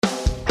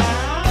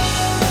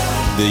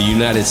the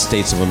United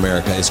States of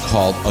America is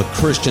called a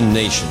Christian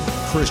nation.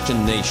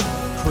 Christian nation.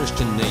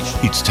 Christian nation.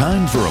 It's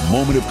time for a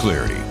moment of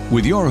clarity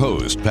with your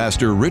host,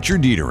 Pastor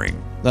Richard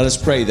Deitering. Let us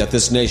pray that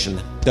this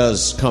nation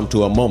does come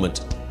to a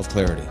moment of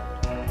clarity.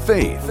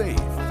 Faith,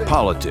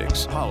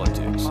 politics,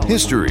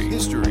 history,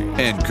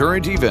 and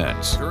current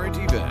events.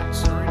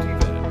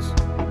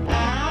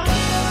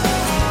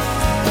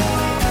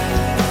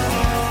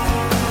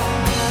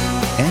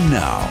 And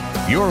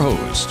now, your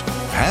host,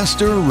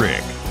 Pastor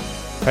Rick.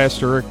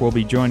 Pastor Rick will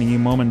be joining you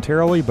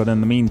momentarily, but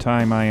in the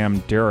meantime, I am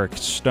Derek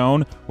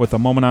Stone with a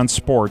Moment on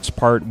Sports,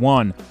 Part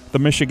 1. The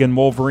Michigan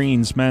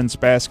Wolverines men's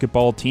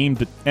basketball team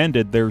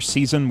ended their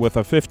season with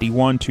a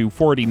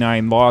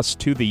 51-49 loss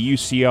to the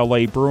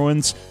UCLA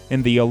Bruins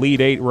in the Elite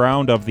Eight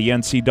round of the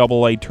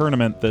NCAA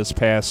tournament this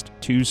past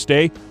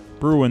Tuesday.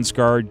 Bruins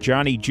guard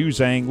Johnny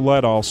Juzang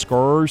led all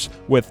scorers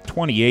with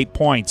 28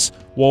 points.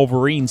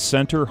 Wolverines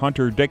center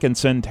Hunter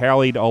Dickinson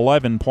tallied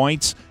 11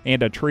 points,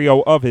 and a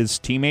trio of his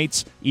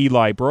teammates,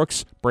 Eli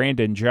Brooks,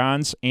 Brandon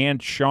Johns,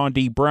 and Sean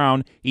D.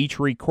 Brown, each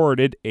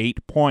recorded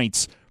 8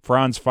 points.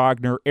 Franz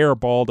Wagner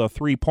airballed a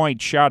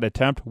three-point shot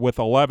attempt with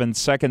 11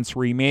 seconds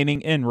remaining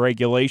in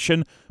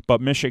regulation,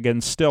 but Michigan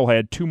still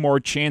had two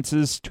more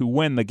chances to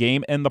win the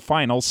game in the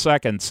final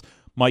seconds.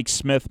 Mike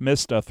Smith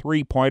missed a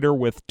three-pointer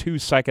with 2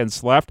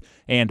 seconds left,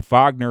 and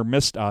Wagner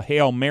missed a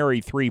Hail Mary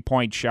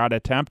three-point shot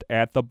attempt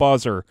at the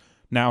buzzer.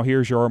 Now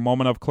here's your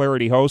Moment of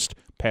Clarity host,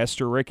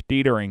 Pastor Rick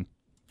Deitering.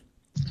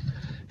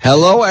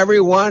 Hello,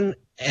 everyone,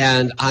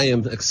 and I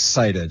am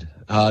excited,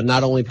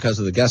 not only because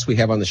of the guests we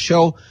have on the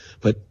show,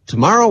 but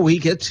tomorrow we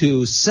get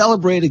to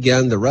celebrate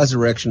again the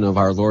resurrection of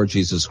our Lord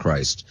Jesus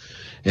Christ.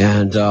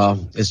 And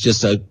it's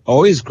just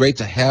always great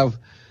to have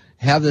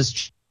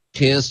this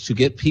chance to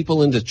get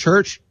people into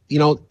church. You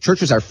know,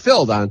 churches are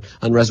filled on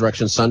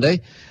Resurrection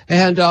Sunday,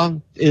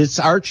 and it's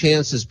our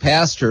chance as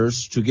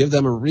pastors to give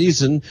them a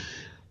reason,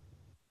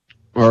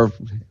 or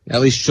at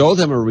least show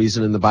them a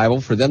reason in the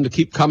Bible for them to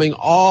keep coming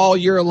all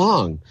year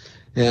long.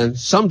 And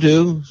some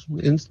do,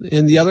 and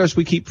the others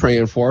we keep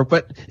praying for,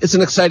 but it's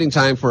an exciting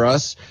time for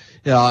us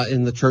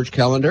in the church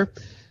calendar.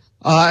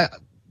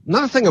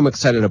 Another thing I'm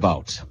excited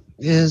about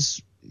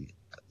is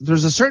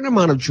there's a certain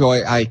amount of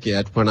joy I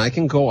get when I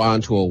can go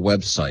onto a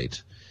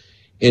website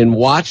and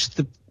watch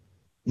the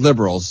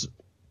liberals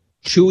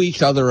chew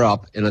each other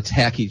up and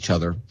attack each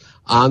other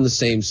on the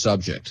same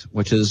subject,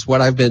 which is what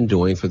I've been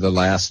doing for the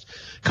last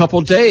couple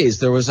days.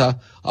 There was a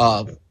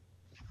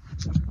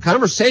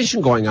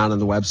conversation going on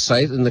the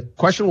website, and the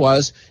question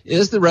was,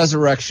 is the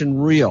resurrection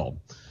real?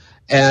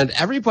 And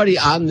everybody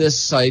on this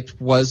site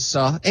was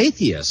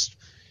atheist,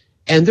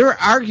 and they're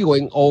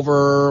arguing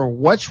over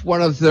which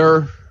one of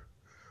their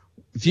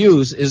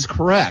views is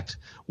correct.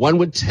 One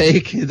would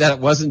take that it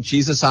wasn't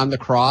Jesus on the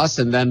cross,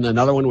 and then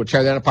another one would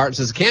tear that apart and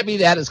says, it can't be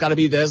that, it's got to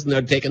be this, and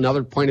they'd take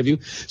another point of view.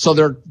 So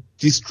they're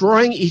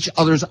destroying each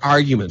other's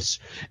arguments,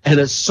 and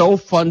it's so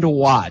fun to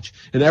watch.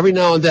 And every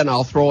now and then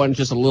I'll throw in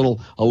just a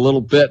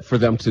little bit for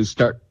them to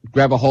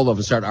grab a hold of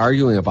and start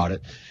arguing about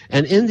it.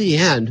 And in the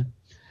end,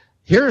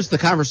 here's the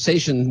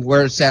conversation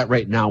where it's at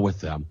right now with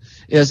them,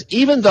 is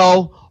even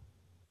though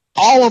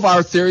all of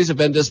our theories have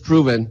been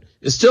disproven,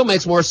 it still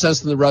makes more sense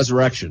than the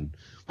resurrection,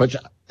 which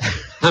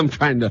I'm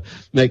trying to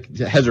make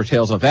heads or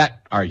tails of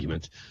that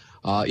argument,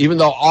 even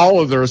though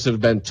all of theirs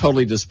have been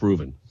totally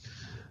disproven.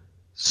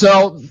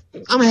 So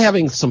I'm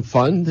having some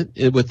fun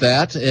with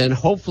that, and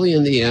hopefully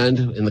in the end,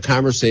 in the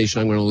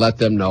conversation, I'm going to let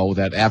them know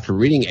that after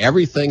reading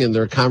everything in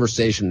their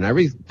conversation and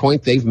every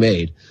point they've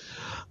made,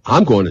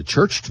 I'm going to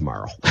church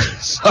tomorrow.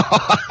 So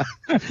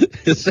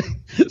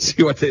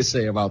see what they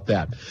say about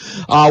that.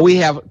 We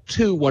have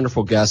two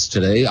wonderful guests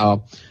today.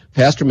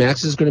 Pastor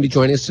Max is going to be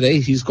joining us today.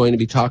 He's going to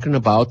be talking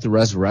about the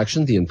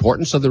resurrection, the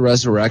importance of the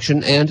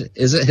resurrection, and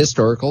is it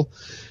historical?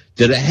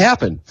 Did it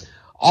happen?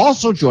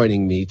 Also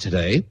joining me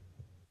today,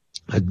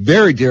 a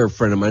very dear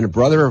friend of mine, a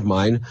brother of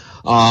mine,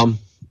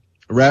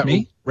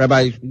 Rabbi,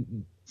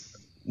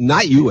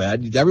 not you,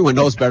 Ed. Everyone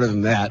knows better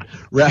than that.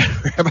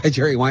 Rabbi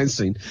Jerry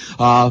Weinstein.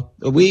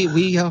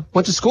 We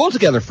went to school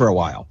together for a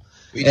while.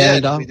 We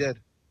did.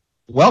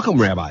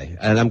 Welcome, Rabbi,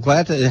 and I'm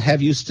glad to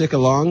have you stick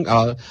along.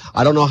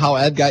 I don't know how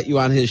Ed got you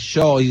on his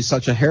show. He's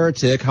such a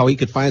heretic, how he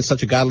could find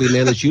such a godly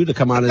man as you to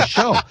come on his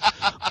show.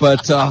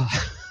 But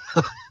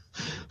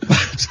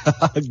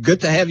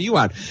good to have you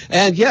on.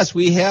 And yes,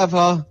 we have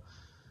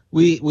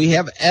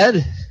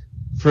Ed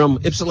from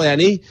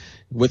Ypsilanti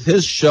with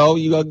his show.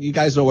 You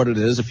guys know what it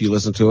is if you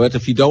listen to it.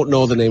 If you don't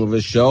know the name of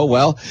his show,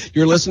 well,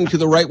 you're listening to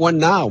the right one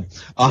now.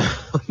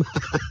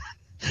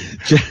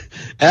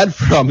 Ed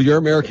from Your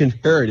American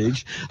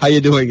Heritage. How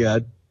you doing,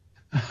 Ed?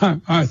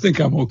 I think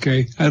I'm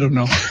okay. I don't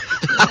know.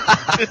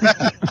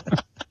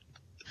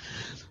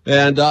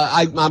 And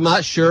I'm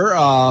not sure.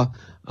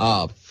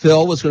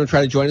 Phil was going to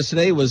try to join us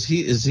today.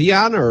 Is he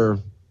on, or?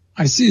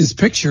 I see his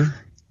picture.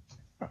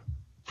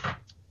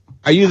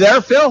 Are you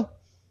there, Phil?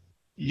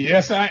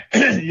 Yes, I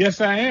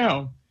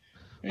am.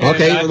 And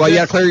okay, well, you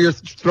got to clear your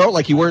throat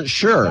like you weren't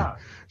sure. Yeah.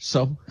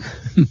 So.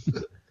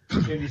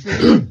 Can you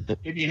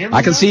hear me?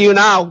 I can see you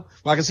now.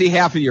 Well, I can see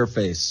half of your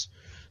face.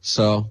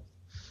 So,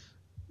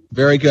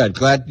 very good.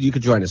 Glad you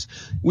could join us.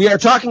 We are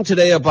talking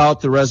today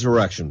about the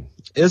resurrection.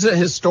 Is it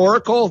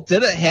historical?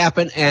 Did it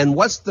happen? And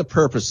what's the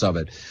purpose of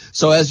it?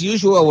 So as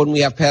usual, when we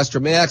have Pastor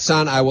Max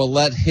on, I will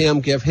let him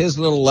give his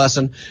little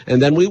lesson,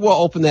 and then we will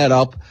open that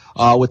up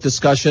with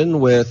discussion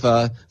with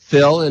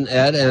Phil and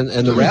Ed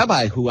and the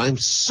rabbi, who I'm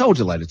so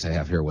delighted to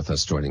have here with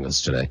us, joining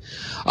us today.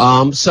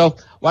 So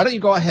why don't you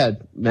go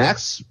ahead,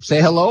 Max,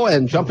 say hello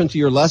and jump into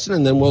your lesson,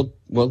 and then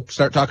we'll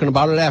start talking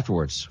about it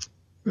afterwards.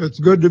 It's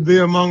good to be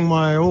among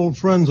my old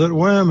friends at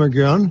Wham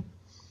again.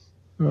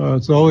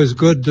 It's always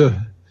good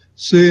to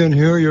see and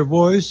hear your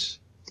voice.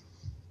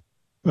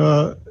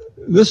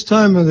 This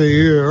time of the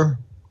year,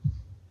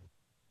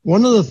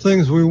 one of the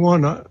things we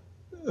want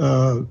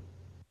to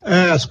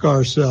ask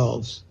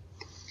ourselves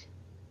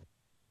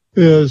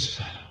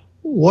is,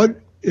 what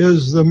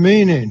is the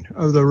meaning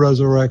of the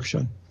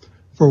resurrection,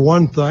 for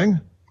one thing?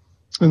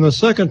 And the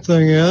second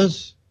thing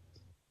is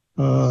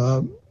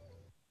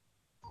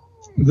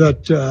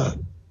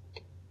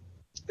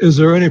is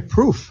there any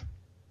proof?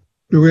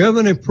 Do we have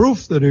any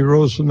proof that he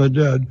rose from the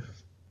dead?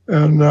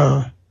 And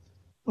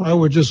I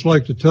would just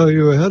like to tell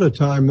you ahead of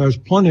time, there's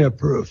plenty of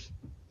proof,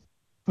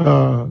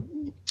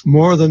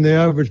 more than the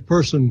average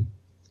person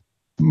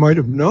might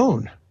have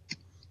known.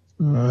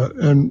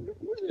 And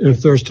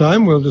if there's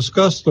time, we'll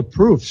discuss the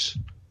proofs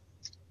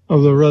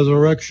of the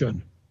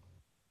resurrection.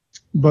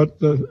 But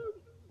the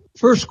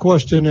first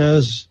question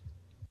is,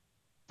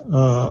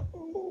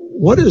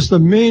 what is the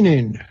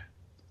meaning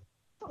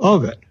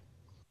of it?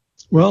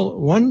 Well,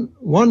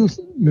 one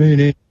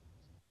meaning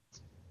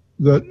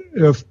that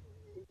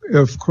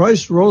if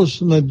Christ rose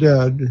from the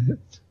dead,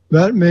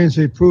 that means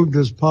he proved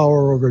his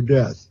power over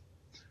death.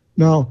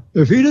 Now,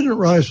 if he didn't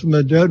rise from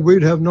the dead,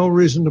 we'd have no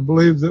reason to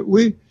believe that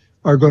we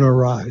are going to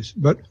rise.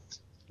 But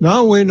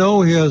now we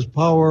know he has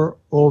power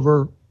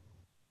over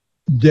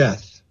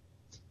death.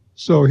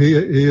 So he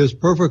is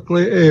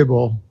perfectly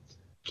able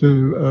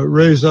to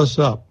raise us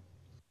up.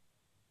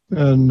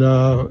 And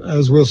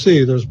as we'll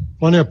see, there's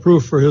plenty of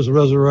proof for his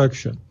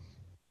resurrection.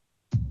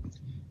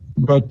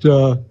 But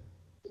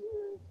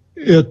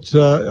it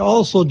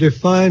also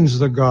defines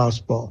the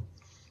gospel.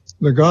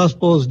 The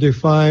gospel is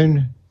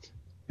defined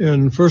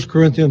in 1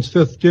 Corinthians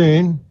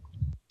 15,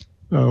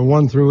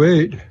 1 through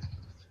 8,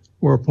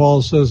 where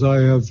Paul says,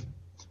 I have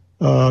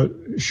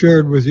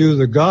shared with you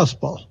the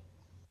gospel,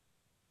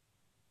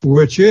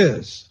 which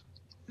is,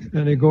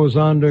 and he goes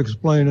on to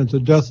explain it's the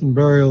death and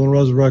burial and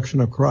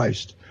resurrection of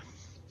Christ.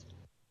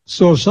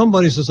 So if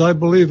somebody says, I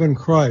believe in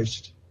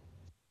Christ,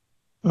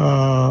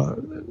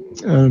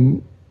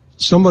 and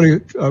somebody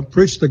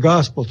preached the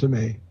gospel to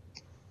me,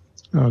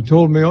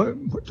 told me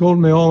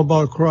all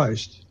about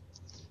Christ.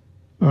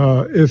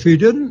 If he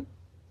didn't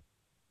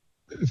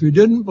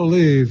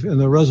believe in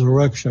the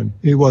resurrection,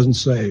 he wasn't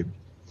saved.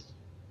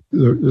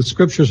 The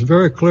scripture is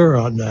very clear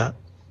on that.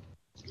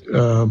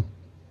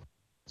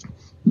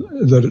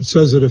 That it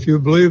says that if you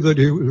believe that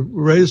he was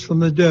raised from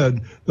the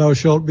dead, thou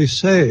shalt be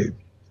saved.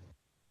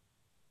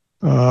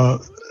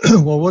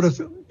 Well, what if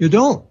you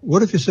don't?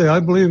 What if you say, I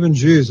believe in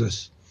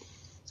Jesus,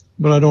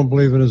 but I don't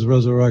believe in his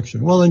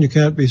resurrection? Well, then you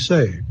can't be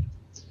saved.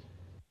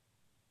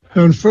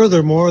 And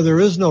furthermore, there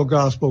is no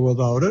gospel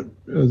without it.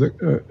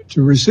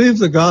 To receive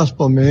the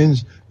gospel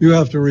means you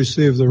have to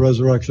receive the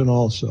resurrection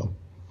also.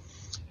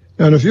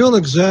 And if you'll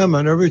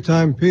examine every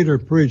time Peter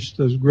preached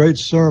those great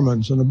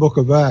sermons in the book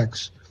of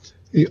Acts,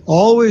 he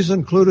always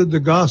included the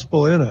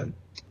gospel in it.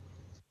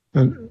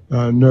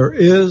 And there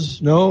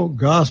is no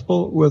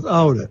gospel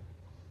without it.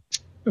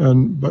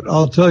 But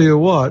I'll tell you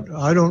what,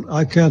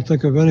 I can't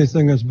think of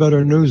anything that's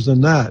better news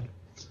than that.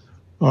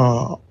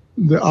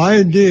 The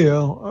idea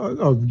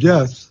of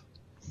death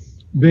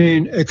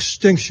being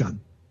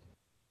extinction,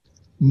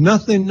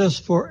 nothingness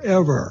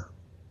forever.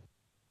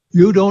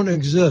 You don't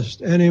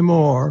exist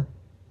anymore.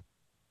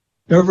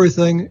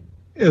 Everything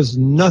is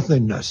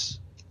nothingness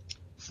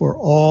for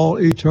all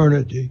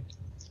eternity.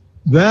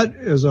 That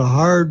is a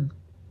hard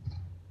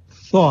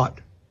thought.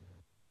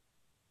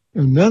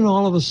 And then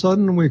all of a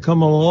sudden we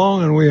come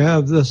along and we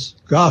have this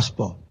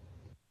gospel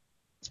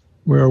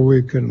where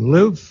we can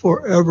live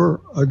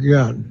forever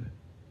again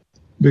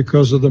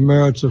because of the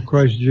merits of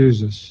Christ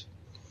Jesus.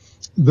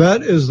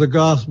 That is the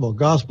gospel.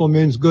 Gospel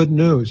means good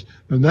news,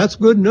 and that's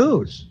good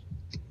news.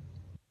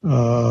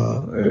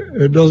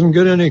 It doesn't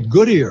get any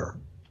goodier.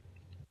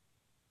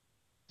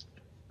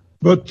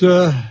 But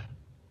the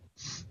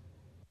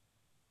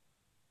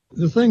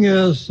thing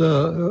is,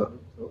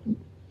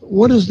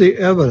 what is the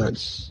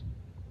evidence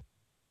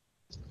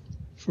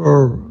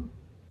for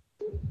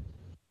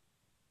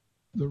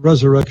the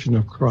resurrection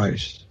of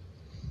Christ?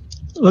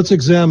 Let's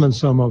examine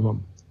some of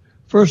them.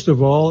 First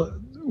of all,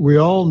 we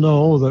all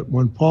know that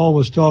when Paul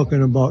was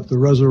talking about the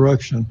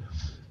resurrection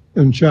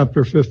in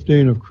chapter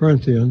 15 of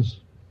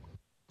Corinthians,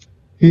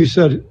 he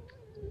said,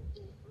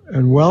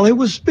 and while he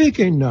was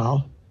speaking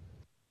now,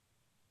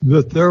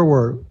 that there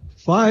were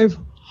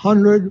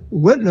 500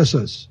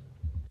 witnesses.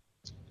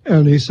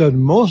 And he said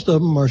most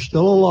of them are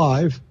still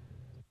alive,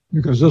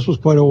 because this was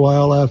quite a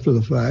while after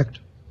the fact.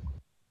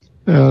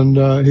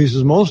 And he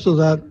says most of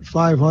that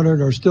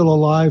 500 are still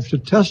alive to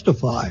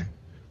testify.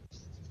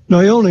 Now,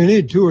 you only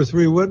need 2 or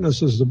 3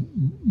 witnesses, the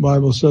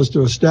Bible says,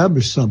 to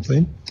establish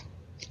something.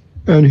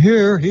 And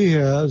here he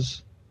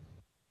has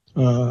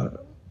the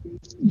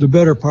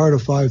better part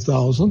of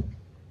 5,000.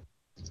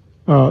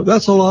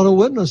 That's a lot of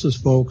witnesses,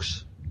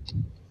 folks.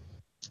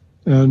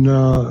 And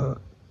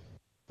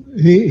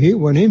he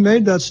when he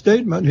made that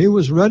statement, he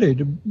was ready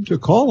to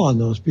call on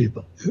those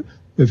people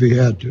if he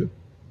had to.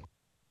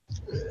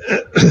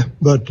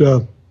 But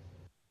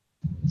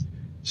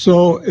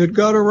so it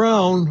got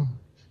around.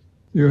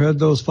 You had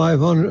those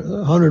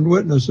 500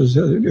 witnesses.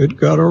 It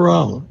got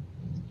around.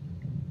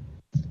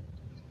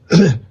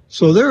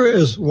 So there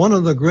is one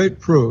of the great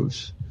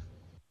proofs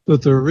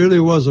that there really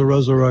was a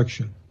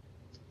resurrection.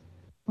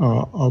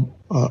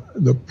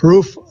 The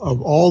proof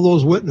of all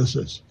those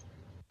witnesses.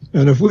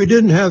 And if we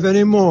didn't have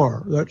any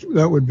more,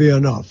 that would be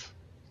enough.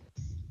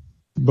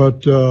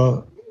 But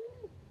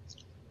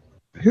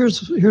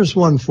here's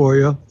one for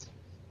you.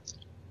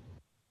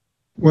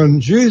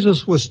 When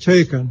Jesus was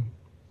taken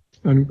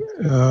and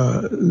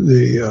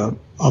the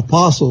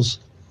apostles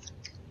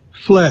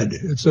fled,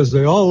 it says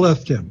they all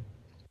left him.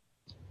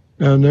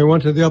 And they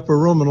went to the upper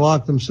room and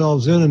locked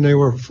themselves in, and they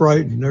were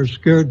frightened. They're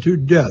scared to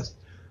death.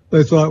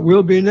 They thought,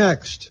 we'll be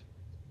next.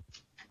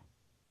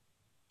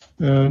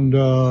 And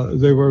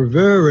they were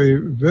very,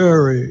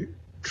 very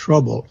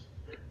troubled.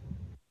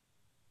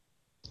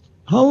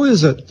 How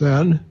is it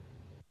then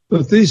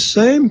that these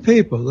same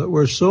people that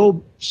were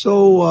so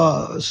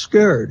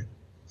scared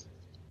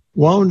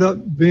wound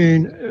up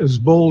being as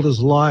bold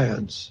as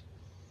lions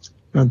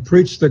and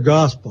preached the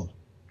gospel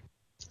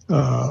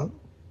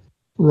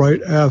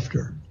right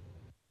after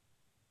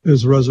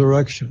his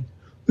resurrection?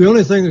 The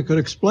only thing that could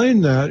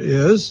explain that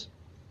is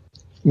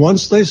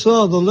once they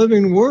saw the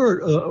living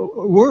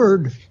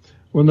word,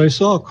 when they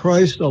saw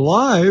Christ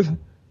alive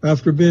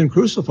after being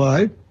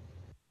crucified,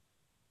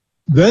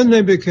 then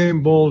they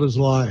became bold as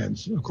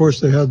lions. Of course,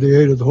 they had the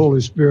aid of the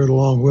Holy Spirit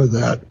along with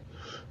that.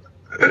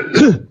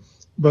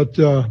 But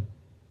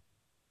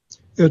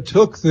it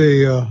took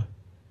the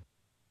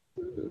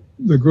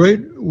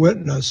great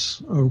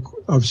witness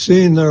of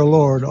seeing their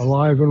Lord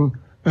alive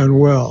and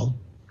well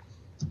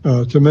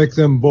to make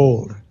them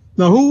bold.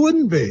 Now, who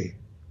wouldn't be?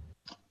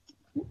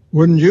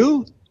 Wouldn't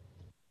you?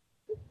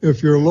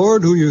 If your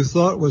Lord, who you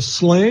thought was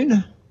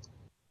slain,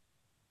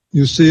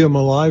 you see him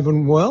alive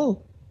and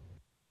well?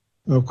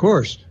 Of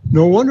course.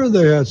 No wonder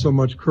they had so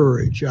much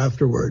courage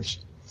afterwards.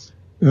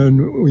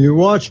 And when you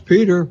watch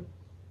Peter,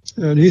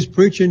 and he's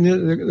preaching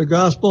the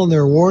gospel, and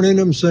they're warning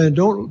him, saying,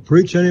 don't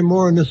preach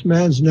anymore in this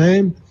man's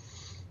name.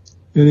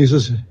 And he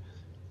says,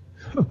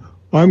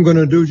 I'm going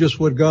to do just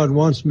what God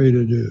wants me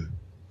to do.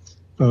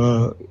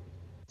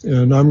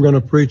 And I'm going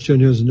to preach in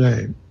his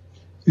name.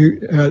 He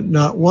had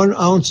not 1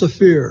 ounce of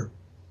fear.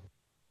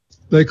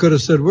 They could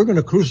have said, we're going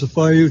to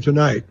crucify you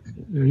tonight.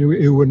 And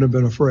he wouldn't have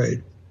been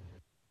afraid.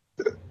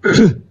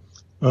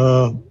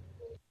 How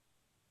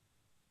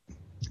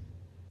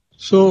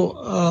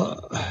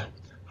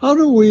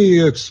do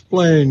we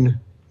explain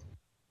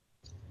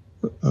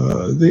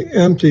the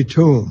empty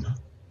tomb?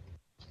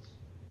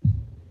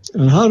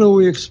 And how do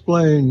we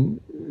explain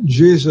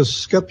Jesus'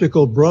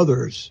 skeptical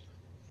brothers?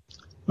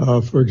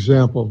 For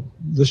example,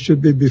 this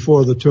should be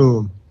before the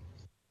tomb.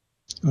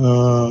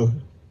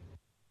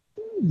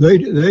 They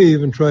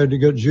even tried to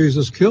get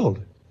Jesus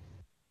killed.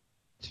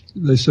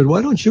 They said,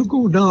 why don't you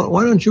go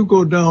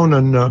down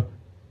and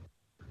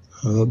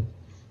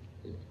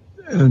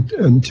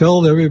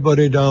tell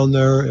everybody down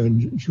there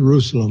in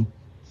Jerusalem,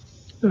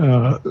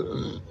 that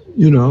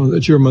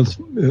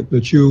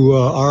you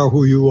are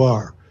who you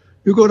are.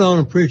 You go down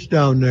and preach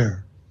down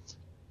there.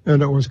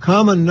 And it was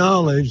common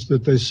knowledge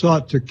that they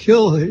sought to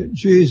kill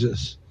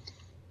Jesus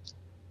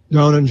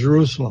down in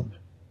Jerusalem.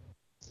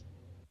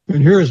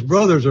 And here his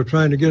brothers are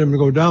trying to get him to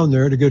go down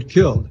there to get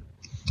killed.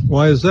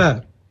 Why is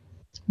that?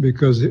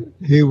 Because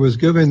he was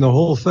giving the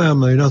whole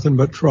family nothing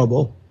but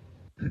trouble.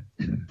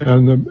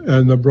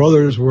 And the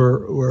brothers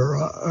were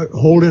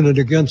holding it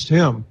against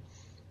him.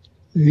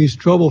 He's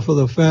trouble for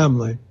the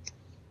family.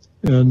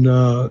 And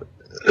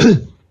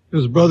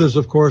his brothers,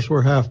 of course,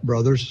 were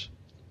half-brothers.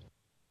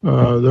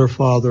 Their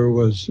father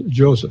was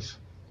Joseph.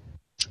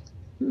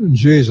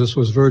 Jesus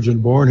was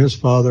virgin-born. His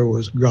father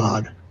was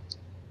God.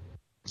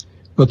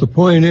 But the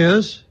point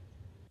is,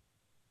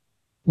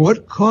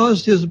 what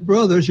caused his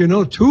brothers,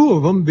 2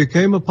 of them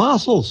became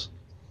apostles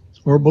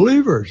or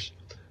believers.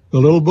 The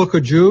little book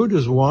of Jude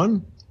is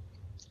one.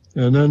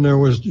 And then there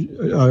was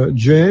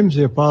James,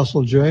 the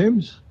apostle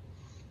James,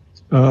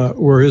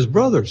 were his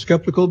brothers,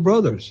 skeptical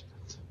brothers,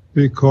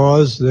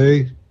 because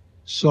they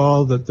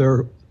saw that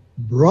their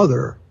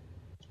brother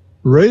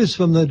raised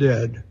from the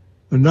dead,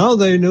 and now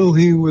they knew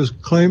he was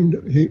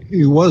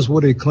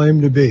what he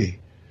claimed to be.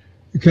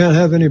 You can't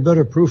have any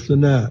better proof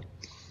than that.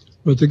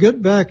 But to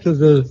get back to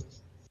the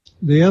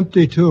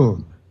empty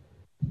tomb,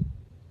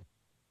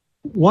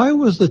 why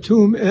was the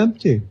tomb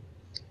empty?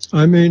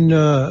 I mean,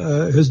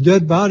 his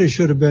dead body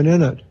should have been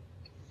in it.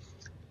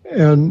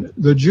 And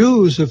the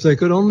Jews, if they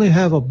could only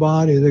have a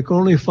body, they could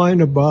only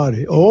find a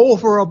body. Oh,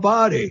 for a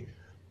body.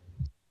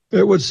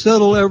 It would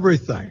settle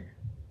everything.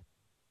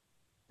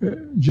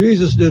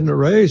 Jesus didn't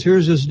raise.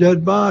 Here's his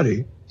dead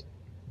body.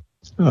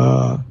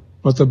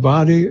 But the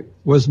body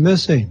was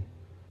missing.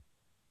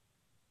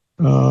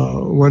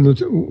 When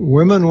the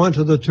women went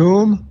to the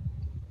tomb,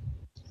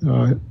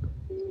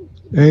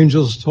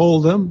 angels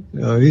told them,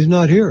 he's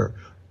not here.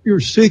 You're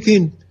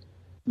seeking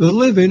the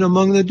living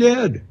among the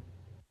dead.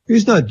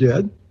 He's not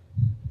dead.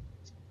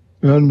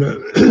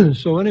 And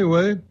so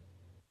anyway,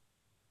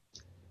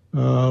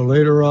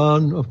 later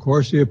on, of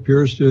course, he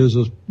appears to his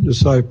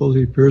disciples.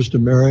 He appears to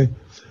Mary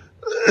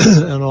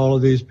and all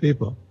of these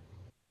people.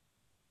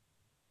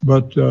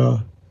 But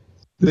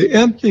the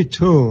empty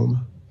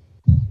tomb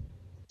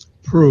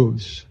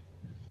proves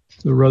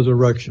the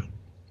resurrection.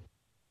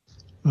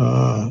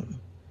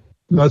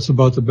 That's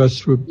about the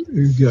best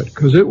you get,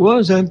 because it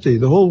was empty.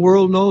 The whole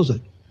world knows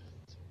it.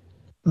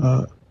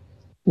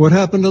 What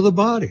happened to the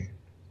body?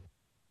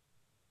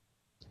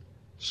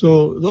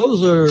 So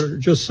those are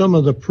just some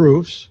of the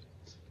proofs.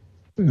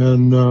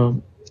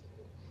 And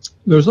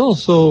there's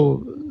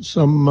also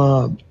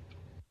some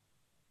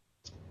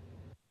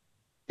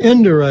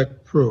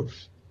indirect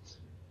proofs.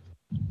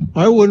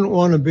 I wouldn't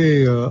want to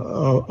be a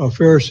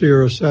Pharisee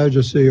or a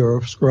Sadducee or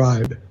a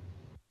scribe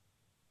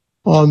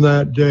on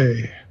that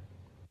day,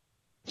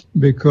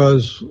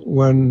 because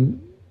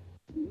when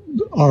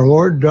our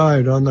Lord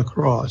died on the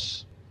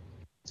cross,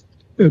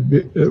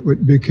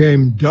 it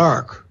became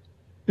dark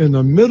in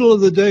the middle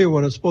of the day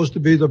when it's supposed to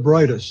be the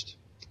brightest.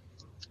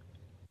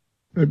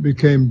 It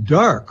became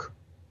dark.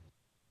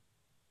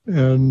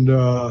 And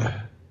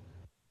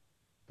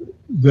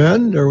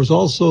then there was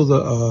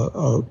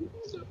also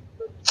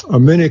a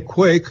mini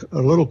quake, a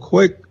little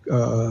quake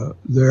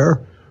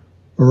there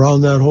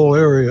around that whole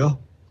area.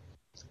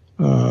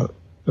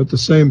 At the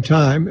same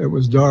time, it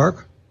was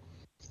dark.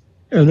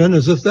 And then,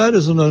 as if that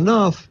isn't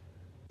enough,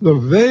 the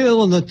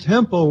veil in the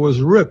temple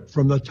was ripped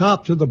from the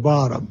top to the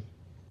bottom.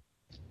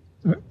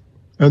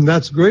 And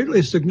that's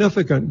greatly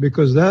significant,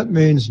 because that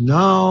means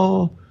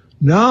now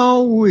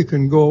we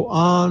can go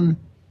on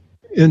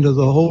into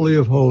the Holy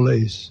of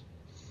Holies.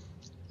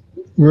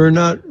 We're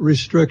not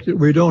restricted.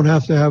 We don't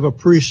have to have a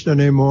priest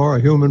anymore,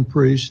 a human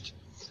priest.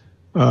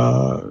 We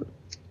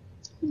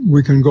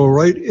can go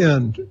right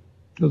in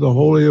to the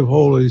Holy of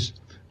Holies,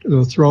 to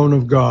the throne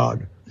of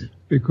God,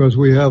 because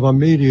we have a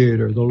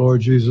mediator, the Lord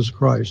Jesus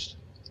Christ.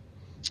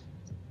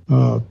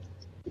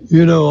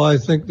 I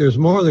think there's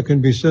more that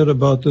can be said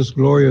about this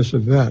glorious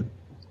event,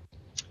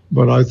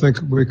 but I think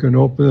we can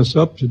open this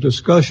up to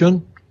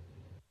discussion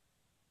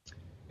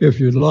if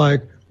you'd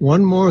like.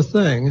 One more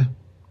thing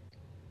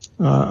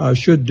I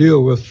should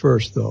deal with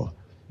first, though,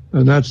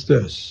 and that's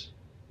this.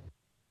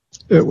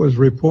 It was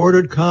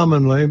reported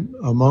commonly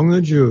among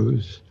the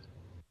Jews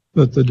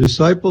that the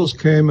disciples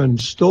came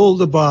and stole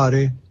the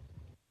body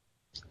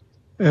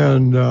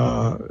and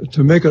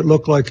to make it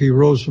look like he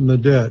rose from the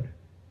dead.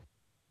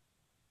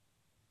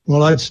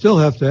 Well, I'd still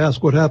have to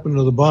ask what happened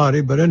to the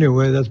body, but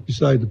anyway, that's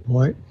beside the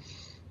point.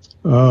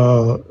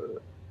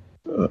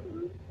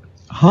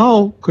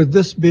 How could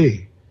this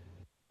be?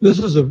 This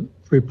is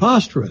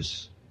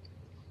preposterous.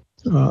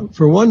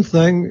 For one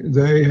thing,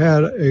 they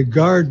had a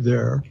guard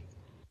there,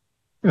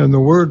 and the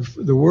word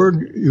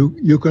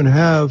you can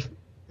have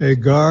a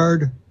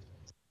guard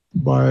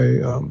by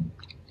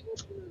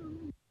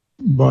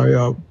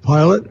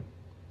Pilate.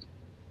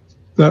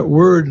 That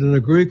word in the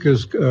Greek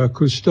is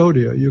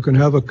custodia. You can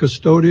have a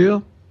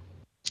custodia.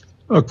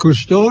 A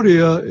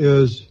custodia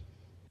is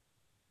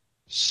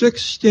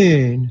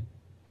 16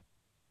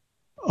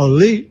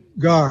 elite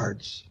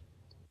guards.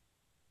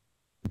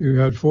 You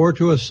had 4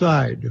 to a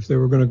side. If they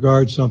were going to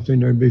guard something,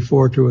 there'd be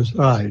 4 to a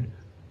side.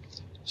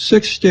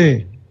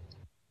 16.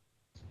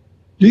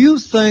 Do you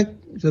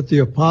think that the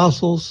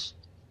apostles,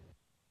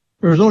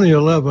 there's only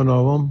 11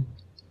 of them,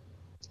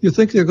 you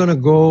think they're going to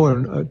go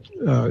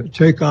and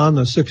take on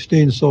the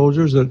 16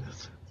 soldiers that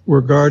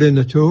were guarding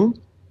the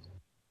tomb?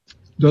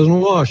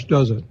 Doesn't wash,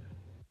 does it?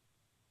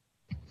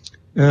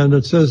 And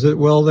it says that,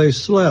 well, they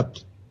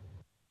slept.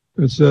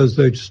 It says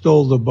they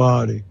stole the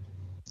body.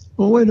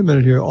 Well, wait a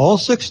minute here. All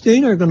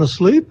 16 are going to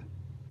sleep?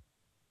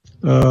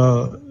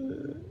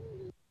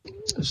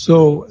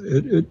 So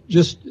it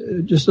just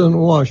doesn't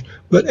wash.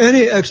 But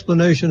any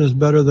explanation is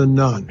better than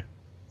none.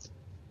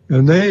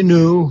 And they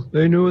knew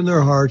in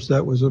their hearts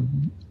that was a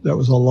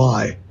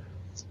lie.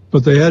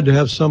 But they had to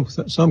have some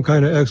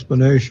kind of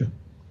explanation.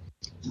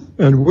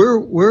 And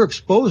we're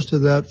exposed to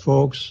that,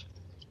 folks,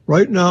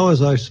 right now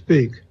as I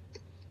speak.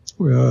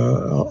 A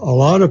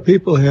lot of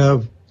people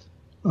have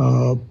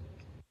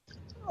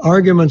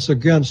arguments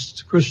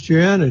against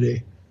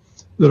Christianity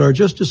that are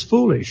just as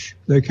foolish.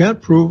 They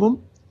can't prove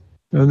them,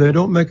 and they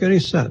don't make any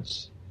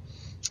sense.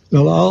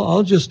 Now,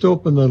 I'll just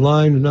open the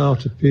line now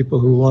to people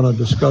who want to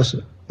discuss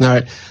it. All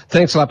right.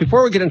 Thanks a lot.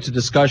 Before we get into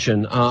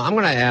discussion, I'm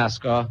going to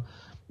ask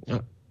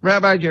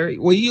Rabbi Jerry,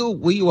 will you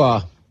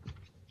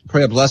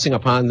pray a blessing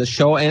upon this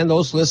show and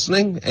those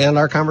listening and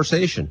our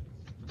conversation?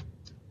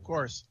 Of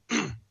course.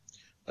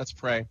 Let's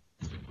pray.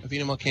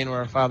 Avinu Malkeinu,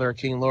 our Father, our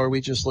King, Lord,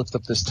 we just lift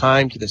up this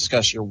time to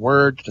discuss your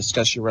word, to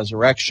discuss your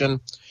resurrection.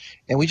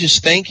 And we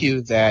just thank you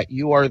that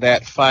you are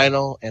that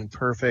final and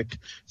perfect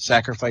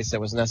sacrifice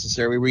that was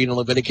necessary. We read in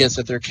Leviticus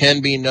that there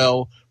can be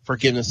no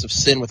forgiveness of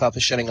sin without the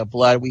shedding of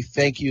blood. We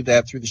thank you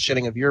that through the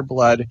shedding of your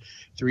blood,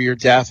 through your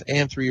death,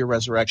 and through your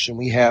resurrection,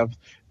 we have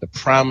the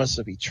promise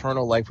of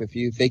eternal life with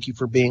you. Thank you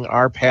for being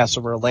our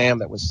Passover lamb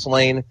that was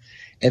slain.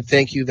 And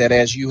thank you that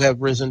as you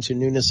have risen to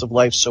newness of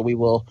life, so we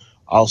will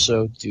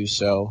also do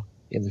so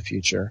in the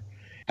future.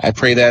 I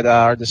pray that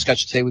our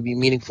discussion today would be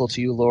meaningful to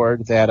you,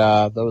 Lord, that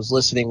those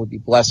listening would be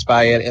blessed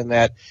by it, and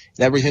that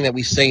everything that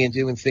we say and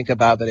do and think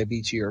about, that it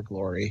be to your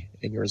glory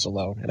and yours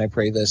alone. And I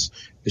pray this,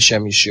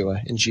 B'Shem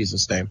Yeshua, in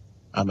Jesus' name.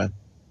 Amen.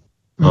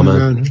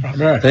 Amen.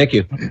 Amen. Thank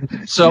you.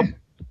 So,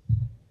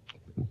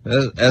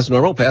 as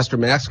normal, Pastor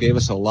Max gave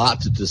us a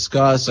lot to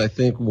discuss. I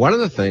think one of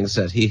the things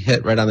that he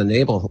hit right on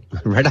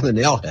the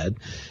nail head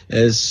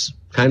is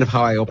kind of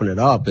how I open it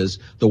up, is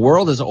the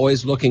world is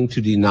always looking to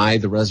deny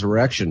the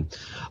resurrection.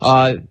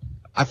 I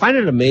find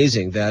it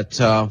amazing that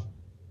an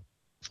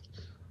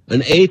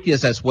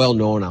atheist that's well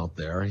known out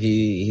there,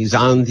 he's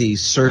on the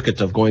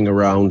circuit of going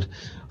around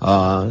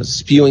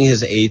spewing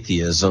his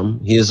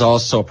atheism. He is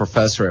also a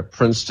professor at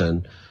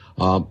Princeton,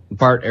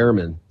 Bart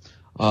Ehrman.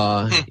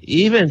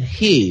 Even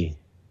he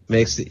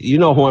makes, you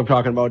know who I'm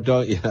talking about,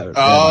 don't you?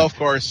 Oh, of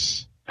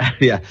course.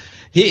 Yeah.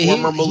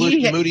 Former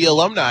Moody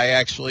alumni,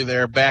 actually,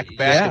 there back in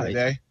the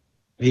day.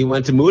 He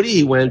went to Moody.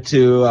 He went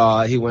to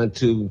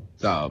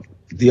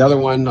the other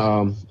one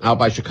out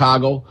by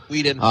Chicago.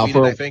 Wheaton,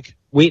 I think.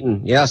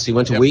 Wheaton, yes, he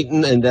went to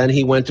Wheaton, and then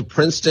he went to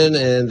Princeton,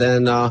 and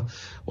then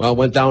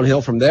went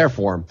downhill from there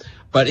for him.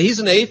 But he's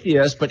an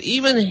atheist. But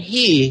even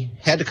he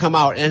had to come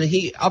out, and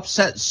he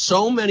upset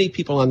so many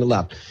people on the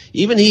left.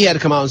 Even he had to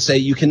come out and say,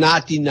 you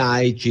cannot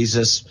deny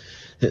Jesus,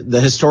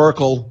 the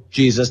historical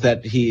Jesus,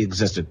 that he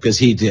existed, because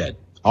he did.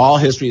 All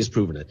history has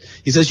proven it.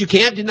 He says you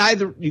can't deny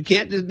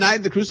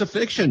the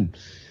crucifixion.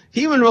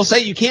 He even will say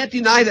you can't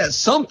deny that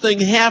something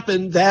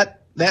happened that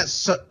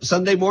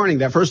Sunday morning,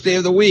 that first day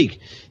of the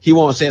week. He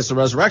won't say it's the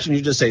resurrection.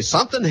 You just say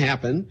something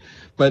happened,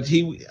 but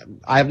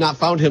I have not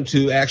found him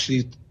to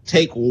actually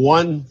take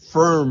one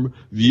firm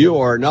view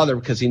or another,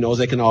 because he knows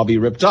they can all be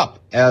ripped up,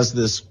 as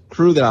this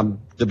crew that I'm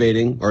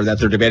debating, or that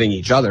they're debating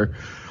each other,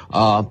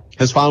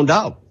 has found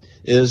out.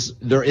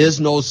 There is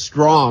no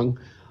strong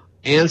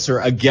answer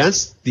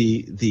against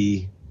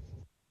the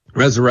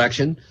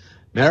resurrection.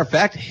 Matter of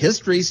fact,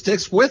 history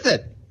sticks with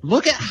it.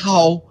 Look at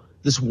how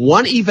this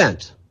one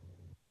event,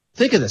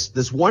 think of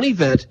this one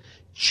event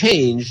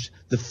changed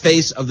the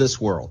face of this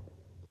world.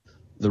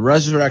 The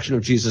resurrection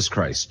of Jesus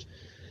Christ.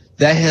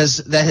 That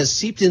has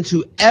seeped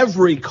into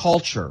every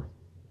culture.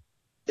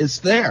 It's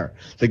there.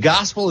 The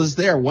gospel is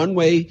there, one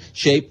way,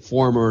 shape,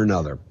 form, or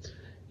another.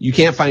 You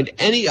can't find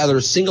any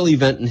other single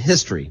event in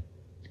history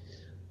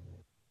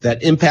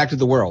that impacted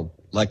the world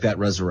like that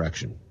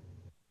resurrection.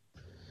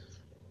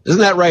 Isn't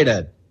that right,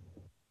 Ed?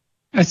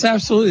 That's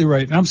absolutely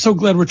right. And I'm so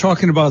glad we're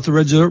talking about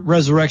the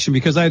resurrection,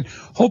 because I'd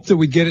hoped that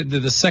we'd get into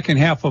the second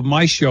half of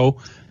my show,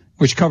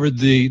 which covered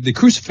the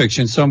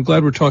crucifixion. So I'm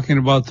glad we're talking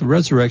about the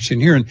resurrection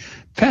here. And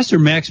Pastor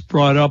Max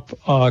brought up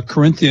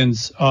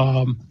Corinthians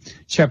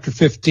chapter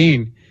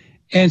 15.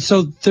 And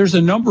so there's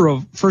a number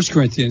of 1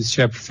 Corinthians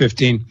chapter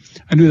 15.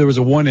 I knew there was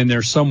a 1 in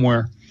there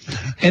somewhere.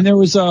 And there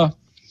was a,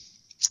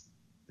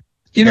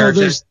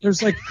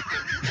 there's like,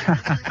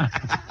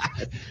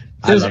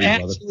 there's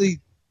actually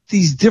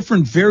these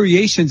different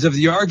variations of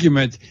the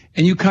argument,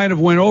 and you kind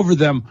of went over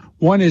them.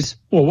 One is,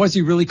 well, was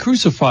he really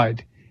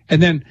crucified? And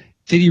then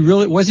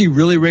was he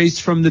really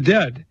raised from the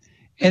dead?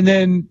 And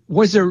then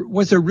was there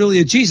really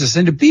a Jesus?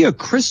 And to be a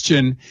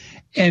Christian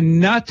and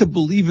not to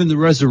believe in the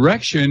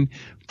resurrection,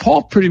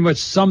 Paul pretty much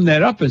summed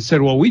that up and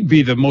said, well, we'd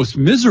be the most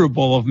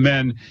miserable of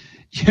men.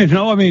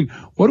 I mean,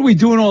 what are we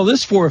doing all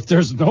this for if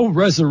there's no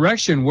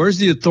resurrection? Where's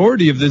the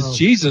authority of this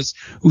Jesus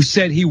who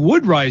said he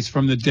would rise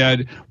from the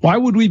dead? Why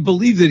would we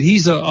believe that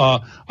he's a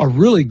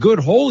really good,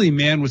 holy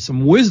man with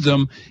some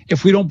wisdom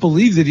if we don't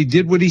believe that he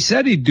did what he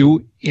said he'd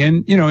do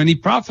and he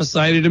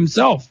prophesied it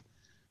himself?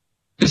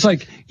 It's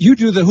like you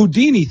do the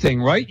Houdini thing,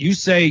 right? You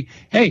say,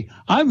 hey,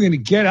 I'm going to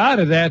get out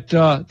of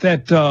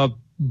that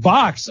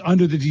box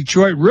under the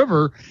Detroit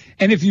River.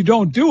 And if you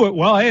don't do it,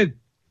 well, hey,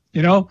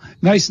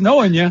 nice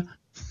knowing you.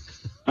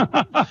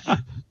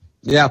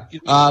 Yeah,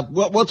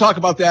 we'll talk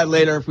about that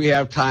later if we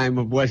have time,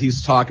 of what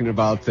he's talking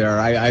about there.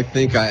 I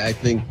think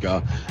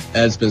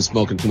Ed's been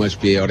smoking too much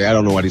peyote. I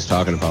don't know what he's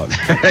talking about.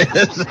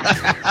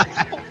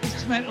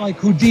 It's meant like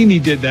Houdini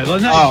did that.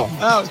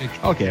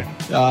 Okay.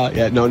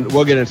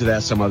 We'll get into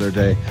that some other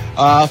day.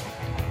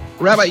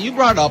 Rabbi, you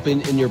brought up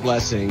in your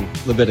blessing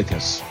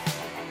Leviticus,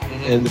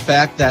 and the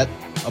fact that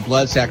a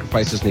blood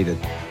sacrifice is needed.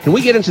 Can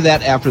we get into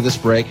that after this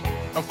break?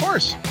 Of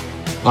course.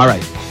 All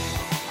right.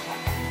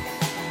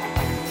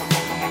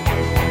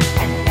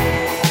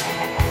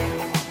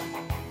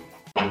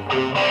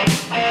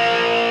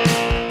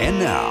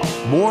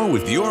 More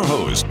with your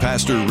host,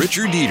 Pastor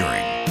Richard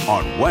Deitering,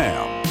 on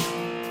WHAM.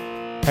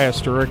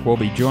 Pastor Rick will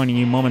be joining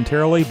you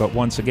momentarily, but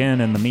once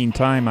again, in the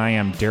meantime, I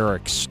am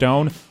Derek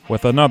Stone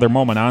with another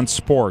moment on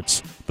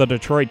sports. The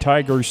Detroit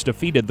Tigers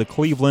defeated the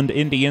Cleveland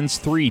Indians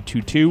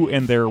 3-2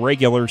 in their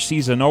regular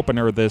season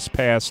opener this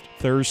past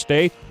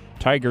Thursday.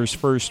 Tigers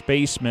first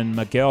baseman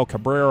Miguel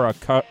Cabrera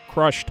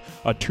crushed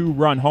a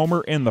 2-run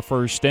homer in the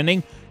first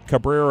inning.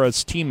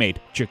 Cabrera's teammate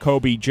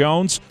Jacoby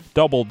Jones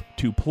doubled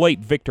to plate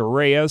Victor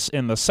Reyes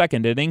in the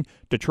second inning.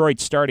 Detroit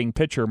starting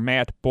pitcher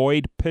Matt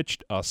Boyd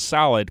pitched a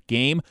solid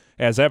game,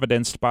 as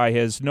evidenced by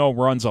his no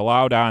runs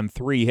allowed on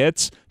 3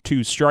 hits,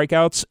 2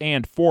 strikeouts,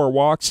 and 4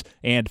 walks,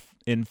 and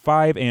in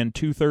 5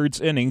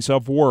 2/3 innings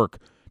of work.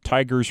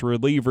 Tigers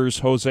relievers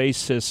Jose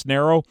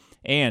Cisnero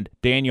and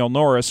Daniel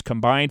Norris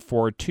combined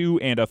for 2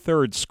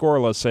 1/3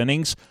 scoreless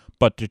innings,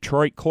 but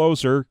Detroit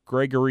closer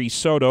Gregory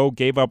Soto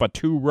gave up a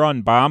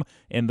 2-run bomb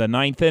in the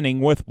 9th inning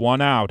with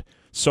 1 out.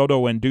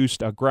 Soto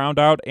induced a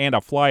groundout and a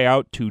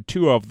flyout to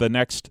 2 of the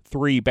next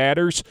 3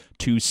 batters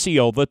to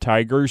seal the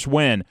Tigers'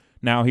 win.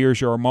 Now here's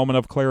your Moment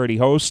of Clarity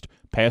host,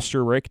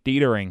 Pastor Rick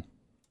Deitering.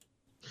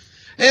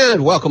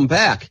 And welcome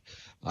back.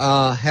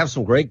 Have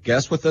some great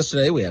guests with us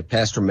today. We had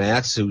Pastor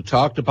Max, who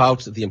talked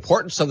about the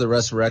importance of the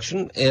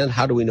resurrection and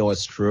how do we know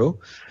it's true.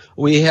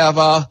 We have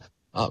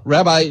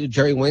Rabbi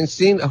Jerry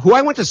Weinstein, who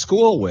I went to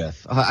school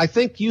with. I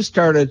think you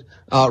started,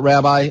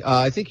 Rabbi,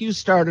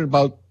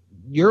 about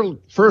your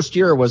first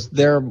year was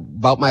there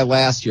about my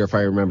last year, if I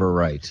remember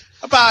right.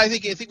 I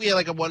think we had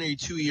like a 1 or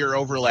 2 year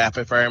overlap,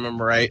 if I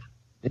remember right.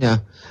 Yeah,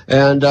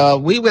 and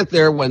we went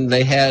there when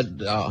they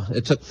had,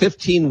 it took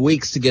 15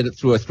 weeks to get it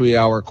through a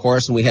 3-hour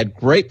course, and we had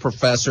great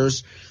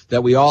professors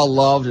that we all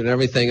loved and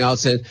everything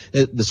else. And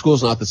the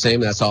school's not the same,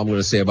 that's all I'm going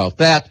to say about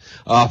that.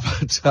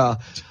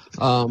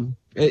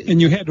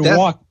 And you had to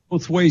walk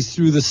both ways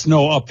through the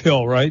snow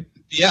uphill, right?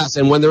 Yes,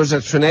 and when there was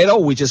a tornado,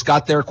 we just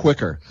got there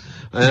quicker.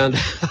 And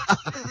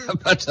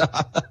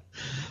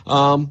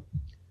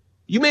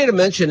you made a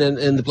mention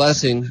in the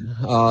blessing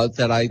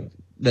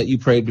that you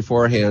prayed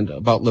beforehand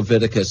about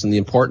Leviticus and the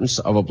importance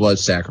of a blood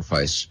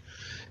sacrifice.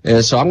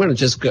 And so I'm going to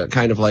just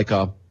kind of like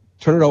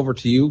turn it over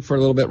to you for a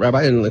little bit,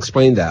 Rabbi, and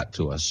explain that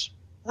to us.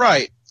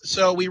 Right.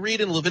 So we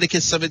read in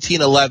Leviticus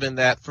 17:11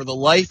 that for the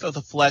life of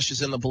the flesh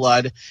is in the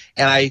blood,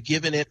 and I have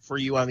given it for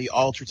you on the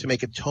altar to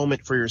make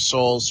atonement for your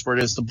souls, for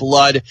it is the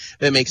blood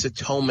that makes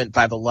atonement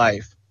by the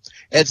life.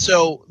 And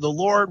so the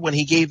Lord, when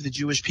he gave the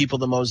Jewish people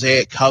the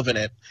Mosaic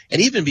covenant,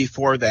 and even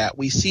before that,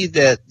 we see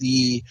that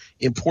the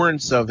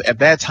importance of, at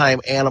that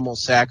time, animal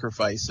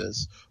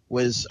sacrifices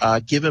was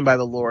given by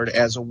the Lord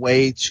as a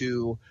way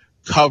to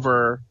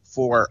cover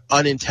for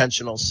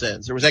unintentional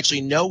sins. There was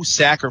actually no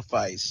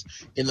sacrifice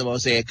in the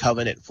Mosaic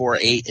covenant for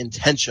a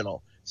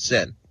intentional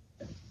sin.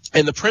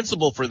 And the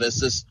principle for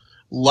this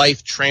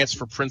life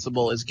transfer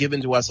principle, is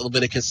given to us in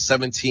Leviticus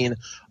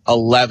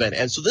 17:11.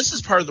 And so this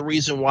is part of the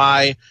reason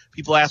why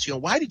people ask,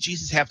 why did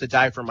Jesus have to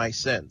die for my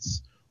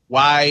sins?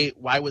 Why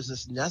was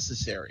this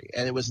necessary?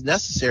 And it was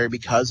necessary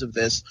because of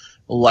this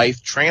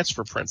life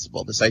transfer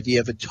principle, this idea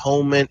of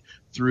atonement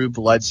through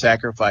blood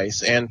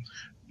sacrifice. And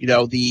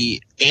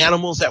the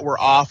animals that were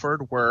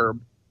offered were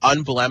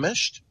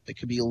unblemished. They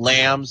could be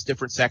lambs,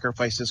 different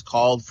sacrifices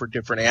called for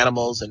different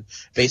animals, and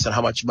based on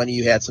how much money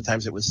you had,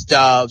 sometimes it was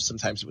doves,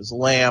 sometimes it was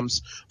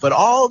lambs. But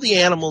all the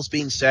animals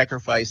being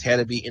sacrificed had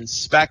to be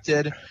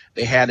inspected.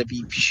 They had to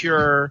be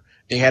pure.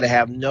 They had to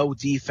have no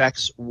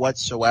defects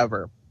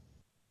whatsoever.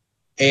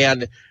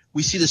 And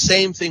we see the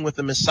same thing with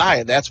the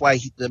Messiah. That's why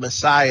the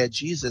Messiah,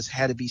 Jesus,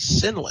 had to be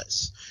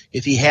sinless.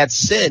 If he had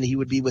sin, he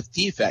would be with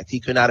defect. He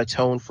could not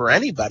atone for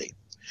anybody.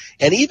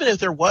 And even if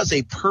there was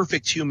a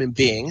perfect human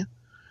being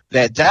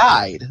that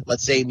died,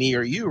 let's say me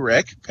or you,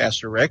 Rick,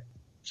 Pastor Rick,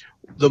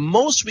 the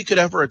most we could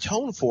ever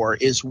atone for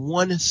is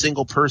one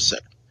single person,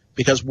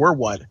 because we're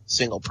one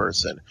single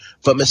person.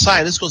 But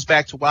Messiah, this goes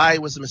back to why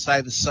was the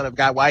Messiah the Son of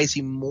God? Why is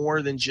he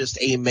more than just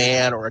a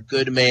man or a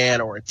good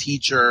man or a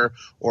teacher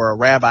or a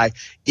rabbi?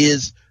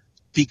 Is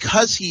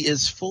because he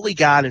is fully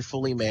God and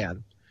fully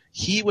man.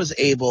 He was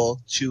able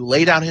to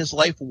lay down his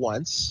life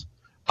once,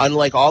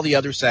 unlike all the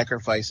other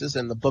sacrifices.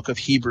 In the book of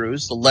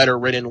Hebrews, the letter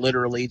written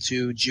literally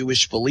to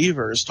Jewish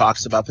believers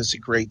talks about this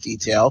in great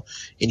detail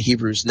in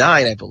Hebrews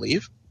 9, I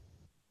believe.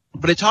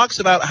 But it talks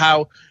about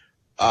how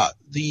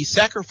the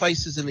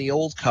sacrifices in the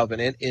Old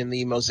Covenant, in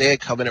the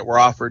Mosaic Covenant, were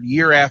offered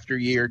year after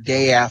year,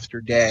 day after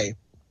day.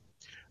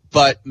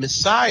 But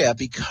Messiah,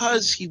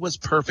 because he was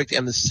perfect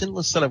and the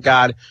sinless Son of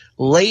God,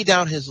 laid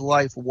down his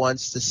life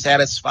once to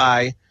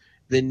satisfy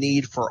the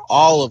need for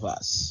all of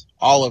us,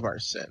 all of our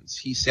sins.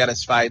 He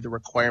satisfied the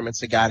requirements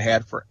that God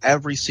had for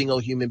every single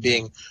human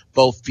being,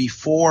 both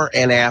before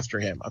and after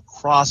him,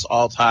 across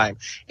all time.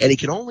 And he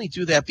could only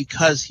do that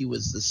because he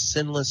was the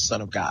sinless Son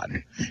of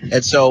God.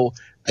 And so,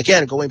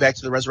 again, going back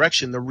to the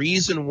resurrection, the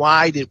reason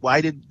why did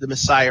the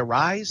Messiah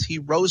rise? He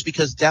rose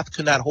because death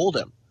could not hold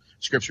him,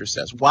 Scripture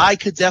says. Why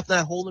could death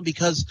not hold him?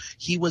 Because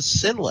he was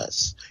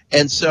sinless.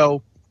 And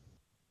so,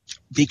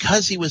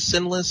 because he was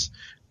sinless,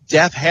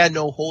 death had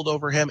no hold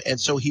over him, and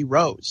so he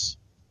rose.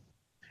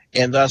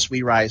 And thus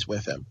we rise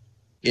with him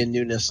in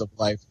newness of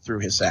life through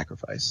his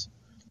sacrifice.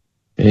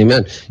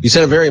 Amen. You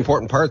said a very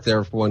important part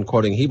there when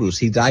quoting Hebrews.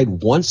 He died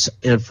once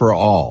and for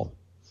all,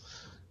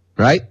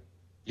 right?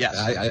 Yes.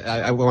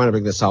 I want to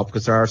bring this up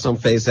because there are some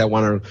faiths that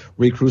want to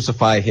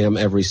re-crucify him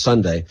every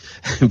Sunday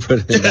and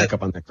put him back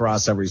up on the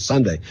cross every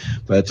Sunday.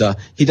 But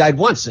he died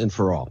once and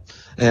for all.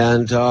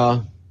 And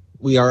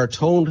we are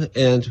atoned,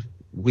 and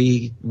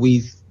we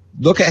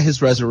look at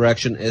his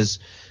resurrection as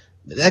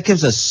that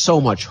gives us so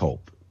much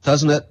hope,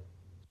 doesn't it?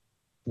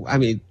 I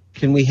mean,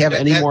 can we have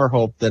any more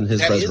hope than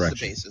his resurrection? That is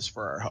the basis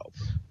for our hope.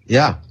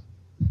 Yeah.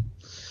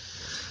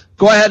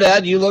 Go ahead,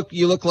 Ed. You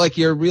look like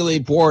you're really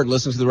bored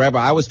listening to the rabbi.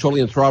 I was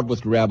totally enthralled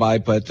with the rabbi,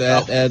 but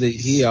Ed,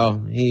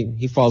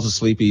 he falls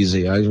asleep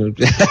easy. I'm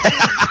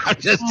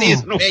just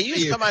teasing. Man, you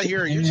just come on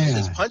here and you're just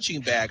his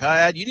punching bag, huh,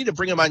 Ed? You need to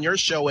bring him on your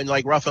show and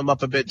like rough him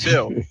up a bit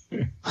too.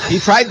 He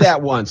tried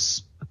that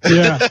once.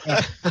 Yeah.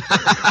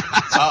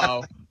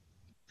 Uh-oh.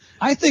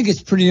 I think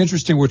it's pretty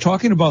interesting. We're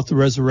talking about the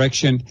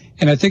resurrection,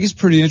 and I think it's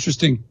pretty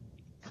interesting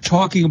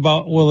talking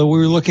about, well, we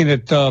were looking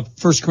at 1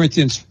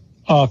 Corinthians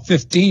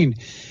 15,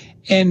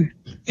 and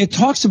it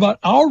talks about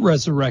our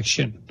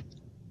resurrection,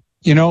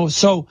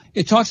 so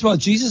it talks about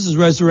Jesus'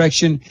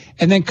 resurrection,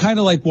 and then kind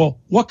of like, well,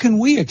 what can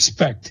we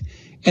expect?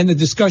 And the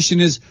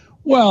discussion is,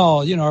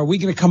 well, are we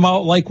going to come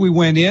out like we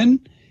went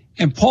in?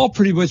 And Paul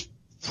pretty much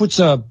puts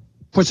a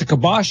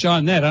kibosh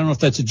on that. I don't know if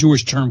that's a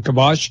Jewish term,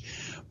 kibosh,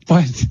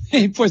 but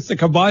he puts the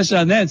kibosh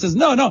on that and says,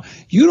 no,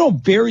 you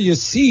don't bury a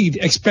seed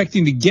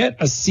expecting to get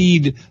a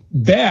seed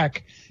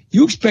back.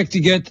 You expect to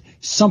get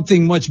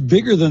something much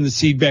bigger than the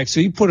seed back. So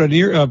you put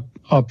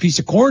a piece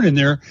of corn in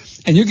there,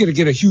 and you're going to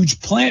get a huge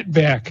plant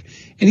back.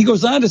 And he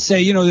goes on to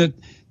say, that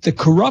the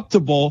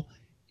corruptible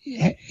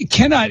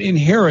cannot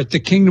inherit the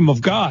kingdom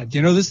of God.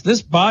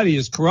 This body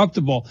is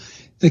corruptible.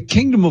 The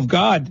kingdom of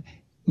God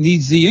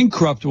needs the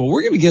incorruptible.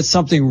 We're going to get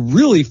something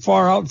really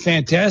far out and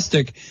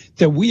fantastic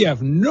that we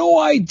have no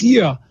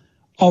idea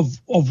of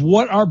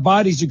what our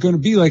bodies are going to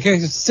be like.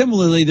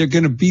 Similarly, they're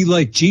going to be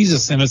like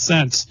Jesus in a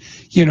sense,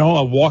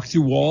 a walk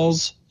through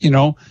walls,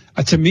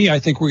 to me, I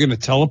think we're going to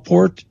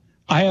teleport.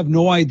 I have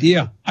no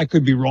idea. I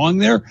could be wrong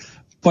there,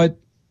 but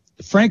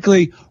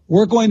frankly,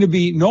 we're going to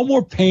be no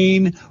more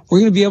pain. We're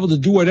going to be able to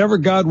do whatever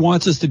God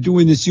wants us to do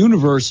in this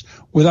universe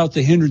without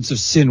the hindrance of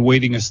sin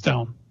weighting us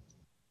down.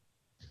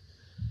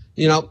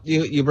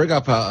 You bring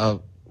up an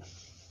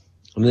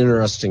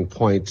interesting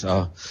point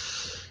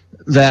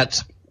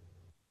that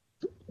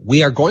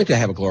we are going to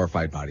have a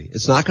glorified body.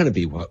 It's not going to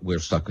be what we're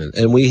stuck in.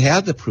 And we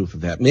have the proof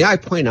of that. May I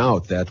point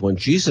out that when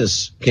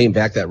Jesus came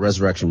back that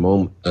resurrection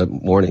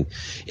morning,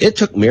 it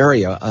took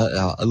Mary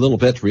a little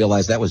bit to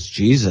realize that was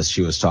Jesus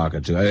she was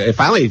talking to. It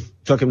finally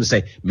took him to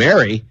say,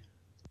 Mary,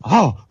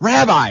 oh,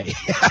 Rabbi,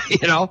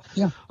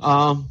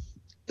 Yeah.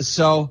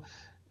 So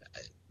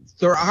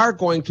there are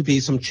going to be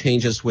some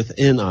changes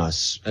within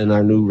us in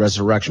our new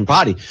resurrection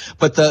body.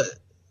 But the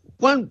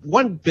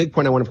one big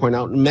point I want to point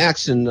out,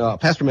 Max and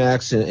Pastor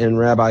Max and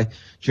Rabbi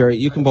Jerry,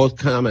 you can both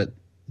comment.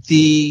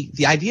 The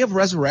idea of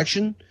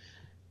resurrection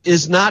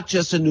is not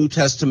just a New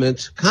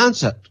Testament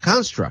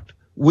construct.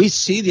 We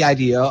see the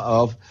idea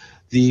of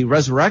the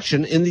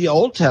resurrection in the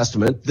Old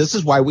Testament. This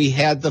is why we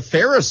had the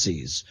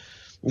Pharisees.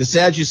 The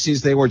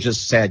Sadducees, they were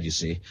just sad, you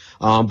see.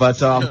 But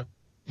the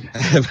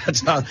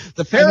Pharisees. I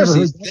never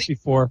heard that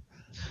before.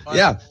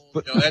 Yeah.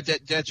 But,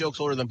 that joke's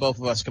older than both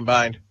of us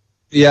combined.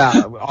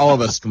 Yeah, all of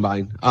us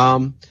combined.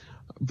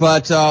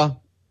 But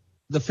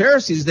the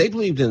Pharisees, they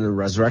believed in the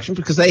resurrection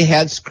because they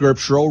had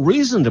scriptural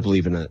reason to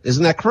believe in it.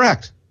 Isn't that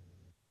correct?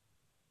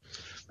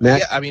 Matt?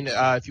 Yeah, I mean,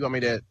 if you want me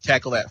to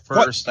tackle that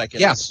first, I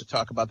can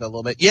talk about that a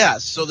little bit. Yeah,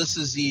 so this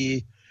is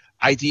the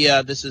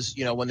idea. This is,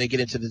 when they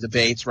get into the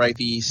debates, right?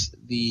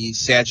 The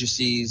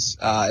Sadducees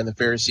and the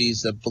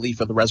Pharisees, the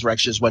belief of the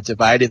resurrection is what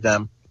divided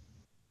them,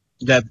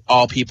 that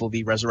all people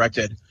be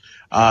resurrected.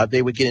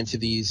 They would get into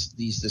these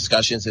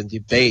discussions and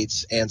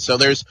debates, and so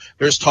there's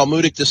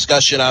Talmudic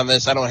discussion on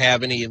this. I don't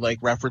have any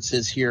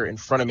references here in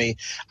front of me.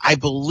 I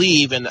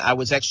believe, and I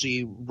was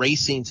actually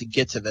racing to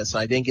get to this,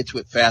 and I didn't get to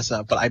it fast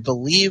enough. But I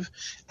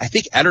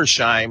think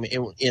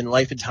Edersheim in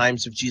Life and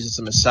Times of Jesus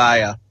the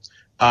Messiah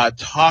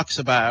talks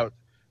about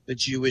the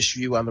Jewish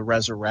view on the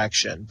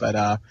resurrection.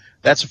 But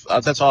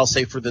that's all I'll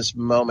say for this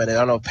moment. And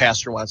I don't know if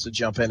Pastor wants to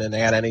jump in and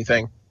add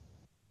anything.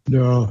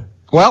 No.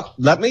 Well,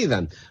 let me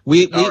then.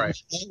 We right.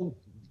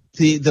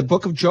 The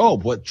book of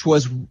Job, which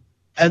was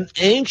an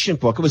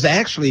ancient book. It was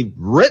actually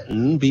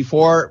written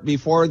before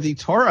the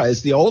Torah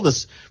is the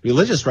oldest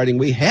religious writing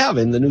we have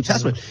in the New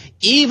Testament. Mm-hmm.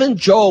 Even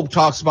Job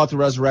talks about the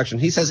resurrection.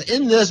 He says,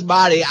 "In this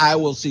body I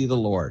will see the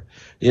Lord."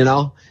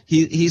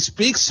 He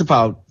speaks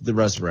about the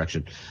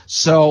resurrection.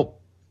 So,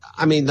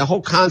 I mean, the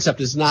whole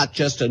concept is not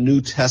just a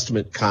New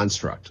Testament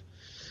construct.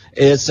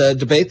 It's a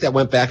debate that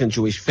went back in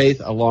Jewish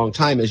faith a long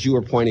time, as you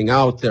were pointing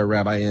out there,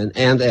 Rabbi and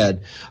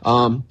Ed,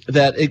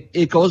 that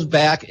it goes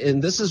back,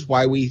 and this is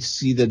why we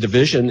see the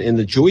division in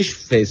the Jewish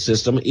faith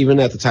system, even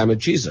at the time of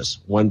Jesus.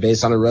 One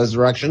based on a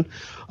resurrection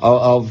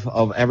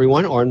of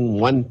everyone, or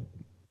one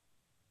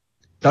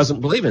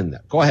doesn't believe in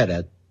that. Go ahead,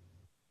 Ed.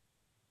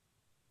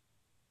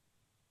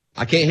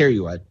 I can't hear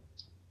you, Ed.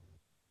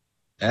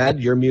 Ed,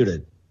 you're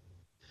muted.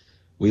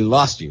 We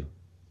lost you.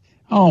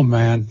 Oh,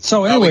 man.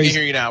 So anyways. We can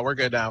hear you now. We're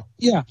good now.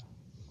 Yeah.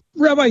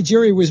 Rabbi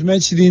Jerry was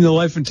mentioning the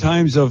life and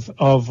times of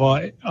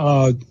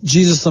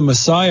Jesus the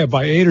Messiah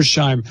by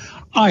Edersheim.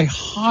 I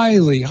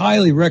highly,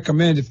 highly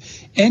recommend,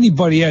 if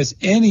anybody has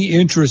any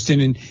interest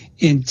in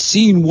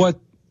seeing what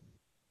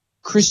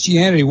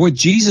Christianity, what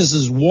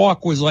Jesus's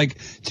walk was like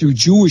through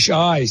Jewish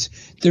eyes,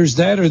 there's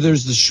that, or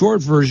there's the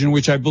short version,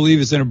 which I believe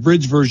is an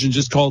abridged version,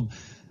 just called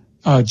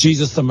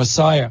Jesus the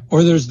Messiah,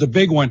 or there's the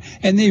big one,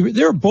 and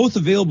they're both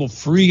available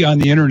free on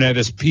the internet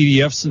as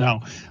PDFs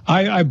now.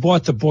 I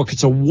bought the book.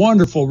 It's a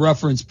wonderful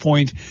reference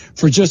point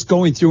for just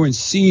going through and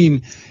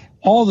seeing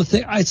all the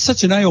things. It's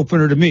such an eye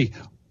opener to me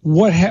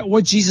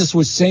what Jesus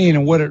was saying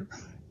and what it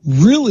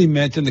really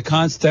meant in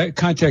the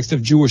context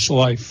of Jewish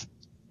life.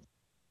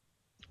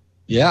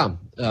 Yeah,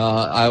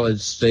 I would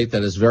state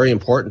that it's very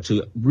important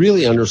to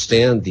really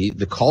understand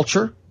the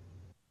culture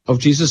of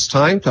Jesus'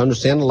 time, to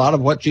understand a lot of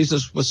what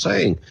Jesus was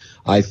saying.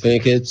 I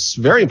think it's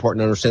very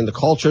important to understand the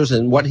cultures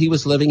and what he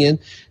was living in,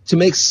 to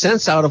make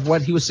sense out of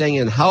what he was saying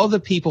and how the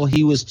people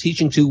he was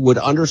teaching to would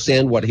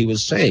understand what he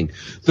was saying.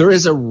 There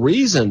is a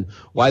reason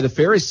why the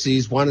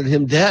Pharisees wanted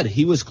him dead.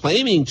 He was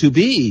claiming to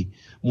be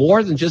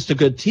more than just a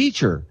good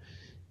teacher.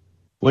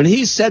 When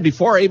he said,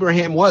 before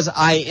Abraham was,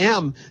 I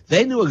am,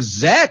 they knew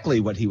exactly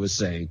what he was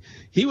saying.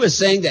 He was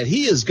saying that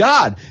he is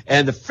God,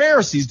 and the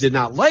Pharisees did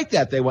not like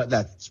that. They went,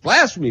 that's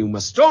blasphemy. We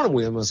must stone him.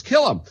 We must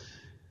kill him.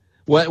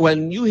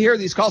 When you hear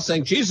these calls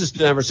saying Jesus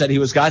never said he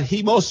was God,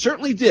 he most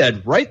certainly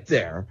did right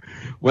there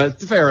with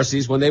the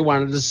Pharisees when they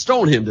wanted to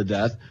stone him to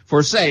death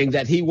for saying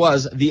that he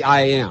was the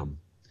I am.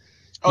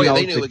 Oh, yeah,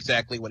 they knew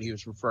exactly what he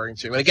was referring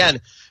to. And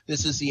again,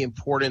 this is the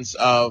importance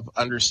of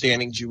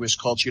understanding Jewish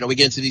culture. We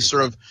get into these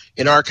sort of,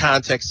 in our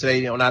context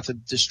today, not to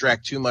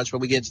distract too much, but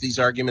we get into these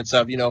arguments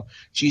of,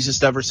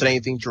 Jesus never said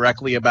anything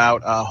directly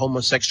about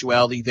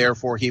homosexuality,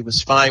 therefore he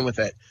was fine with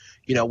it.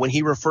 When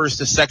he refers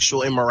to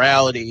sexual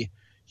immorality,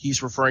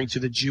 he's referring to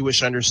the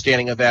Jewish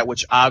understanding of that,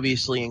 which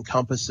obviously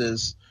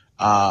encompasses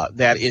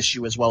that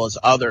issue as well as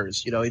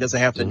others. He doesn't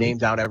have to name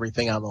down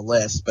everything on the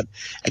list. But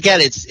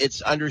again,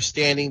 it's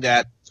understanding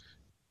that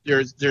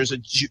there's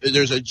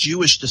a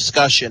Jewish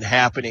discussion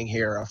happening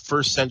here, a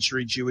first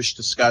century Jewish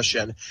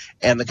discussion,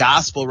 and the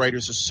gospel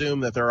writers assume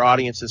that their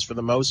audiences, for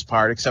the most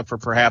part, except for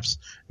perhaps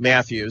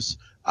Matthew's,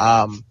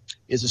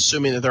 is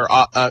assuming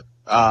that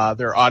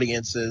their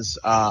audiences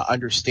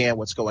understand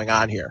what's going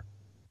on here.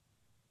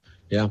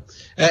 Yeah,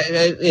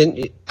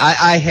 and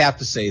I have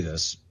to say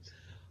this.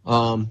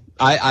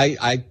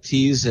 I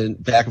tease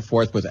and back and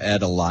forth with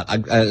Ed a lot.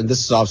 And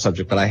this is off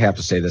subject, but I have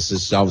to say this.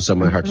 This is always on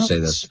my heart to say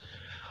this.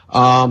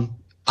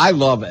 I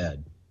love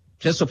Ed.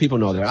 Just so people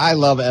know that. I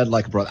love Ed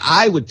like a brother.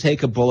 I would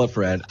take a bullet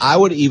for Ed. I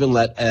would even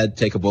let Ed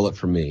take a bullet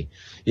for me.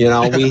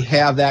 We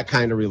have that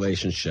kind of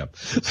relationship.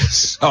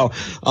 So,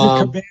 you're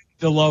commanded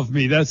to love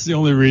me. That's the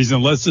only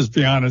reason. Let's just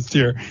be honest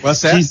here.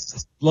 What's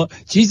that?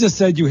 Jesus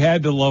said you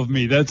had to love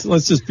me. Let's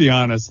just be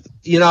honest.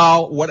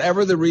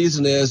 Whatever the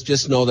reason is,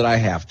 just know that I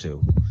have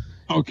to.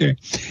 Okay.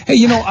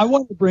 Hey, I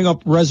want to bring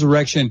up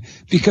resurrection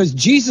because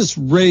Jesus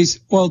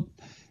was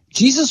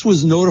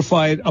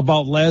notified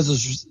about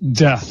Lazarus'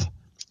 death,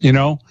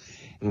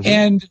 Mm-hmm.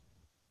 And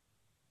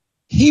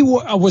he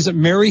was it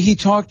Mary he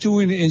talked to,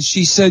 and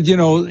she said,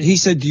 he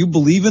said, do you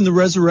believe in the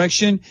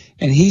resurrection?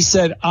 And he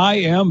said, I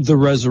am the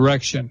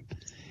resurrection.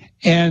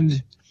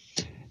 And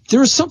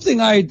there was some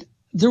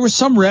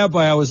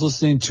rabbi I was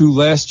listening to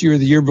last year,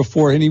 the year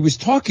before, and he was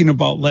talking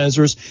about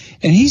Lazarus,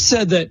 and he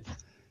said that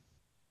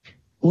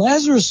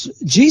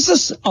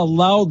Jesus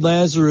allowed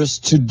Lazarus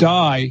to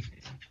die,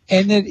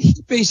 and then he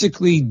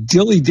basically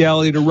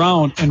dilly-dallied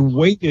around and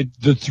waited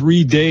the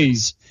 3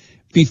 days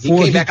before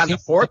he came back on the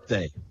fourth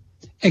day.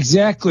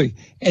 Exactly.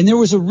 And there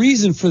was a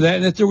reason for that,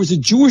 and that there was a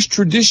Jewish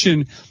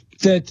tradition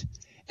that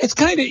it's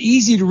kind of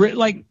easy to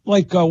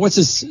what's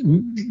this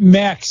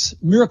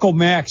Miracle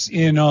Max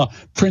in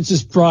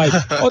Princess Bride,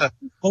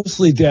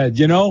 mostly dead,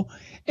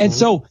 And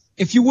so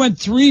if you went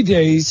 3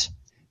 days,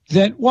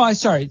 then,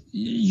 sorry,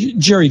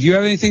 Jerry, do you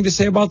have anything to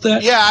say about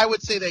that? Yeah, I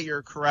would say that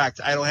you're correct.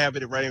 I don't have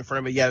it right in front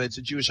of me. Yeah, it's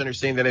a Jewish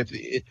understanding that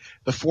if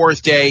the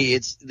fourth day,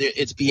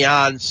 it's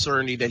beyond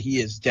certainty that he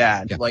is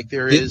dead. Yeah. Like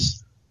there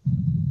is.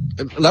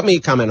 Let me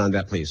comment on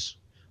that, please.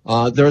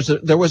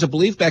 There was a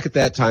belief back at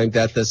that time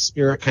that the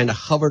spirit kind of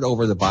hovered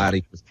over the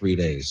body for 3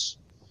 days.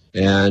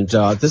 And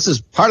this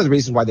is part of the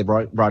reason why they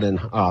brought in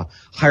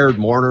hired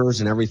mourners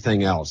and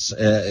everything else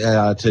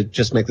to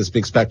just make this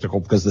big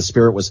spectacle, because the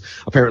spirit was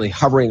apparently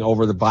hovering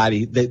over the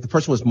body. The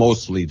person was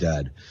mostly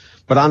dead.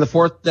 But on the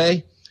fourth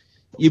day,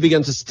 you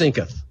begin to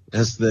stinketh,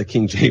 as the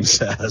King James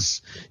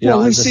says.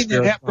 We've seen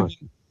that happen.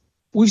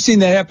 We've seen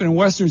that happen in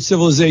Western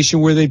civilization,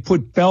 where they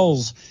put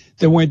bells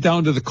that went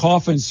down to the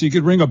coffin, so you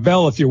could ring a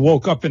bell if you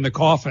woke up in the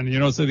coffin,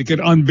 so they could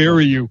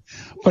unbury you.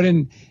 But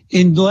in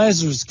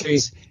Lazarus'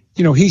 case,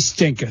 he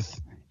stinketh,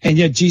 and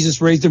yet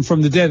Jesus raised him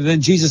from the dead. And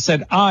then Jesus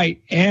said, I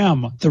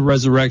am the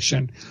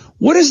resurrection.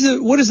 What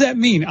does that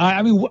mean?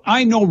 I mean,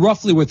 I know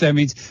roughly what that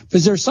means, but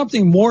is there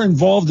something more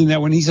involved in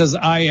that when he says,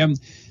 I am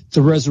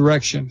the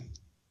resurrection?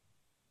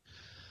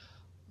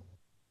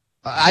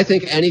 I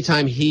think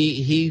anytime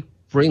he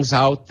brings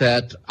out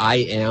that I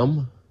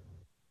am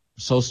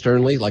so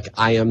sternly, like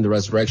I am the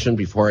resurrection,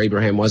 before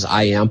Abraham was,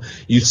 I am.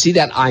 You see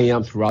that I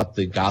am throughout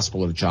the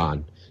Gospel of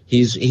John.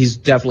 He's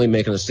definitely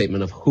making a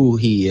statement of who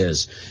he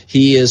is.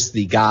 He is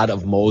the God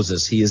of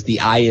Moses. He is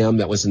the I am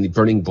that was in the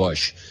burning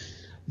bush.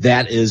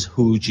 That is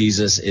who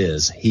Jesus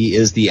is. He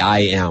is the I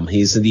am.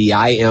 He's the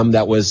I am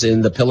that was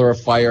in the pillar of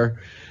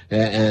fire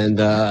and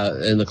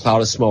in the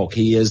cloud of smoke.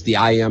 He is the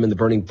I am in the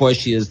burning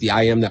bush. He is the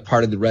I am that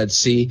parted the Red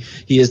Sea.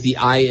 He is the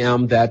I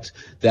am that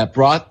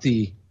brought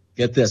the,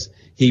 get this,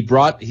 he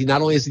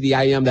not only is he the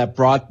I am that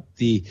brought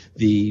the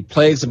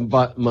plagues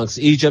amongst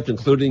Egypt,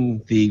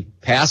 including the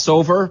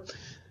Passover,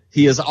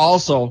 he is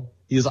also,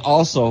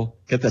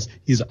 get this,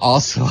 he's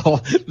also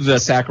the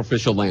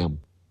sacrificial lamb.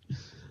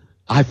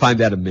 I find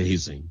that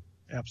amazing.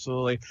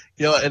 Absolutely.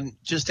 And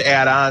just to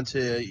add on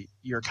to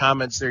your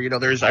comments there,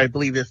 there's, I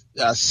believe,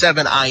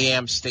 7 I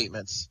am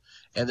statements.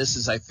 And this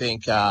is, I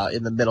think,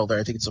 in the middle there.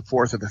 I think it's the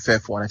fourth or the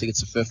fifth one. I think it's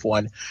the fifth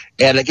one.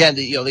 And again,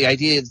 the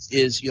idea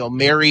is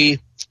Mary,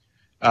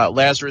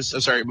 Martha,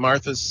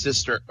 the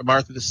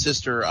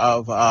sister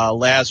of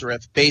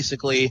Lazarus,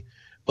 basically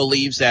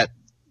believes that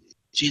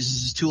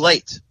Jesus is too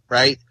late,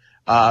 right?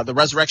 The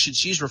resurrection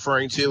she's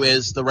referring to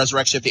is the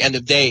resurrection at the end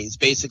of days.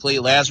 Basically,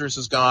 Lazarus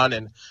is gone,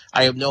 and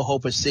I have no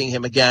hope of seeing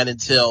him again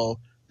until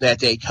that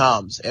day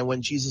comes. And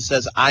when Jesus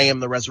says, I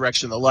am the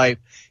resurrection and the life,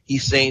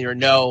 he's saying, you're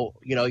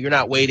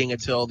not waiting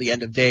until the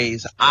end of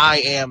days. I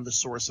am the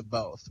source of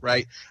both,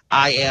 right?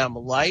 I am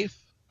life.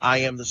 I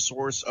am the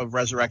source of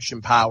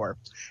resurrection power.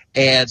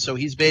 And so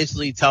he's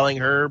basically telling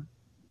her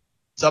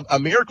a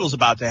miracle's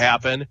about to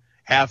happen.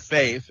 Have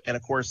faith, and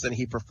of course, then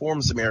he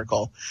performs the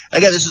miracle.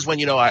 Again, this is when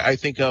I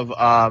think of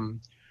John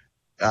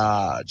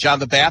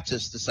the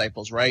Baptist's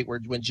disciples, right?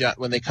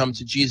 When they come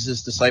to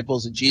Jesus'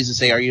 disciples, and Jesus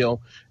say,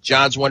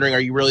 John's wondering, are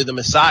you really the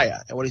Messiah?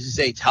 And what does he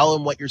say? Tell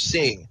him what you're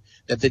seeing.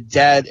 That the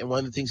dead, and one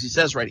of the things he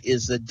says, right,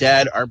 is the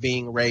dead are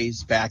being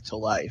raised back to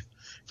life.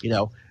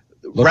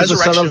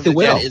 Resurrection of the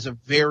dead is a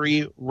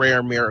very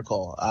rare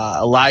miracle.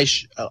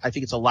 Elijah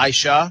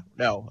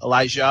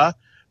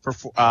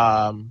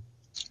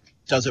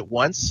does it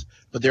once.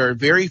 But there are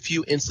very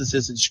few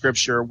instances in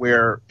Scripture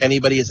where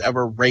anybody is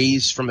ever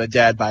raised from the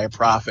dead by a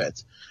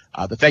prophet.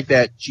 The fact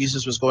that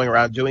Jesus was going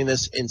around doing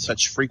this in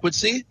such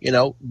frequency,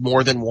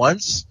 more than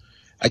once,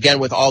 again,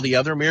 with all the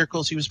other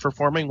miracles he was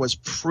performing, was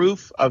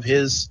proof of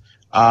his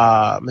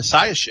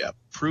messiahship,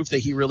 proof that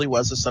he really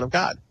was the Son of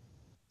God.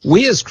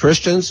 We as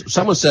Christians,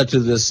 someone said to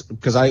this,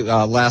 because I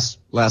last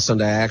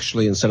Sunday,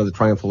 actually, instead of the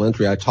triumphal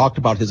entry, I talked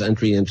about his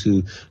entry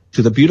into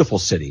the beautiful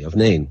city of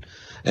Nain.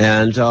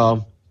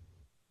 And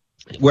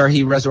where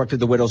he resurrected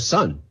the widow's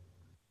son.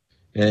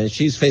 And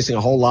she's facing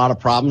a whole lot of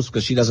problems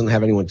because she doesn't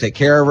have anyone to take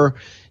care of her.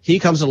 He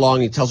comes along,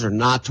 he tells her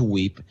not to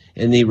weep,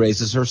 and he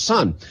raises her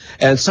son.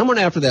 And someone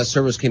after that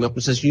service came up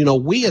and says,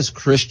 we as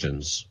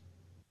Christians,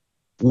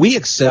 we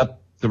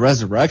accept the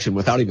resurrection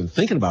without even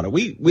thinking about it.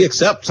 We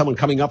accept someone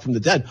coming up from the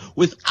dead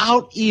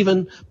without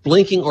even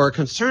blinking or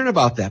concern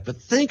about that.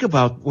 But think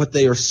about what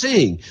they are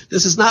seeing.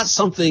 This is not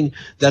something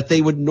that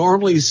they would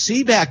normally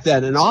see back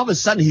then. And all of a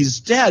sudden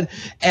he's dead,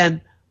 and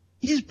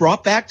he's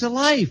brought back to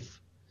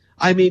life.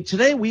 I mean,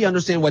 today we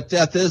understand what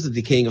death is, the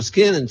decaying of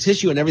skin and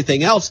tissue and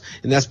everything else,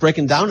 and that's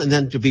breaking down, and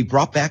then to be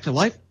brought back to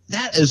life,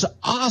 that is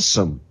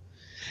awesome.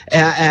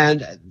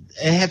 And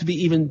it had to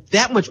be even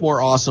that much more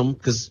awesome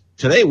because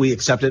today we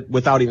accept it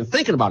without even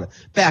thinking about it.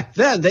 Back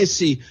then, they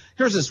see,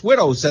 here's this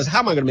widow who says, how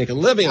am I going to make a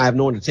living? I have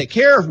no one to take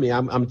care of me.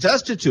 I'm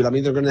destitute. I'm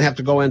either going to have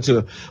to go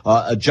into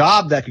a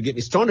job that could get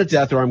me stoned to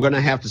death, or I'm going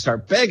to have to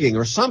start begging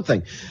or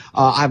something.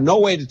 I have no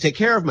way to take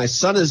care of. My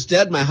son is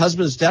dead. My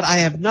husband is dead. I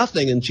have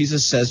nothing. And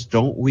Jesus says,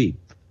 don't weep.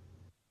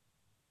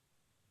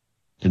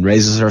 And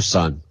raises her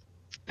son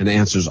and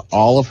answers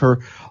all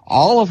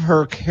of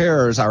her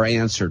cares are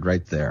answered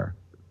right there.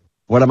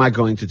 What am I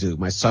going to do?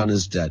 My son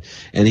is dead.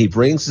 And he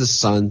brings his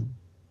son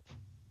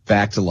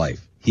back to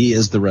life. He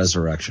is the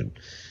resurrection.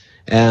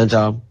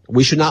 And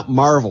we should not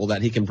marvel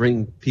that he can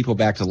bring people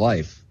back to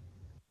life,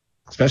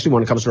 especially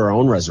when it comes to our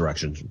own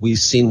resurrection. We've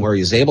seen where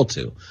he's able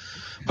to.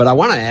 But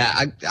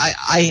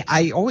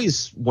I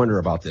always wonder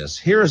about this.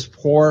 Here's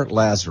poor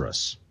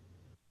Lazarus.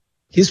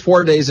 He's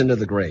 4 days into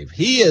the grave.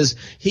 He is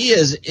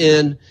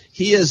in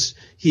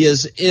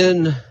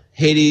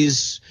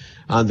Hades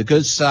on the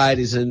good side.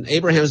 He's in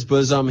Abraham's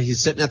bosom.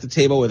 He's sitting at the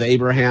table with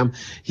Abraham.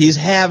 He's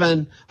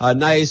having a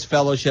nice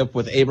fellowship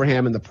with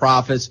Abraham and the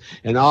prophets.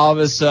 And all of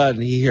a sudden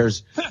he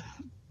hears,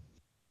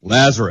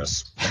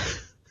 Lazarus,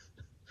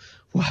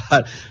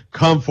 what?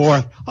 Come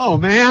forth. Oh,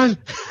 man.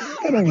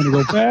 I don't want to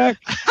go back.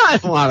 I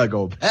don't want to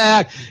go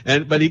back.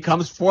 But he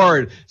comes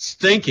forward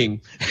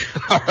stinking,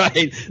 all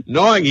right,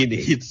 knowing he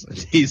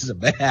needs a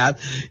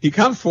bath. He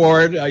comes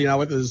forward,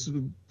 with his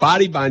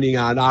body binding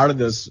on out of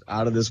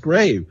this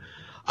grave.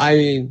 I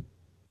mean,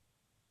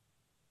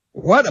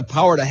 what a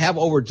power to have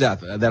over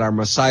death that our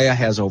Messiah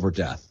has over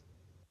death.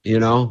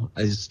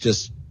 It's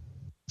just,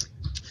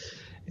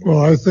 Well,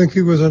 I think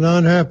he was an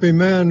unhappy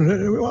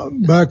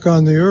man back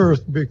on the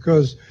earth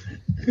because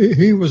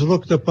he was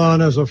looked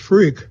upon as a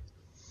freak,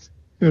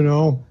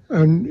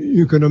 and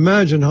you can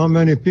imagine how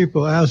many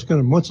people asking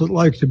him, what's it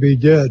like to be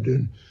dead?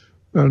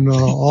 And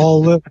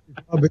all that, he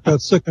probably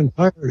got sick and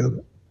tired of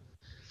it.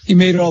 He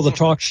made all the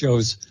talk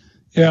shows.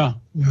 Yeah.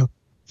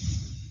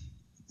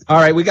 All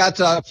right, we got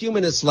a few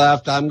minutes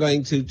left. I'm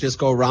going to just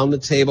go around the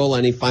table.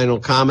 Any final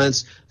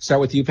comments?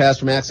 Start with you,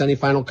 Pastor Max. Any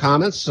final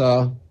comments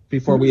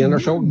before we end our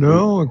show?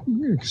 No,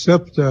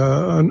 except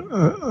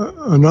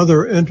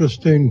another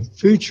interesting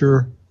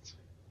feature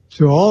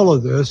to all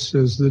of this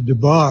is the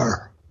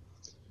debar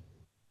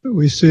that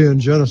we see in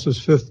Genesis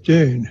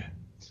 15.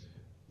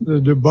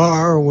 The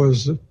debar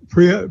was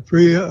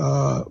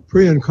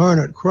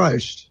pre-incarnate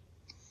Christ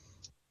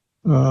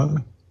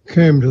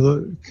came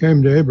to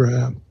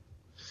Abraham.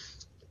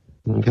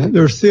 Okay.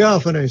 There's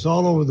theophanies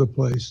all over the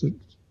place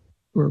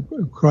where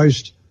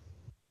Christ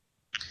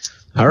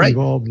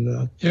involved in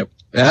that. Yep.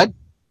 Ed?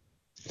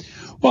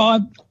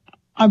 Well,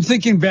 I'm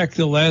thinking back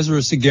to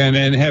Lazarus again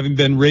and having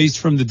been raised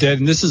from the dead.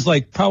 And this is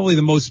like probably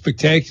the most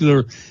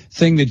spectacular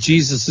thing that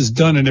Jesus has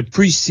done. And it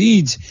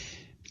precedes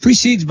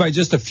by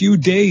just a few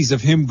days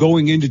of him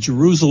going into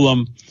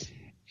Jerusalem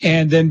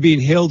and then being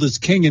hailed as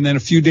king. And then a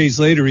few days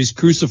later, he's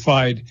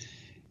crucified.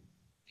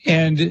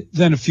 And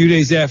then a few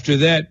days after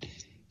that,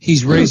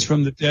 he's raised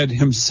from the dead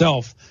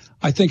himself.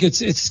 I think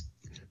it's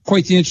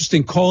quite the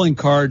interesting calling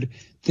card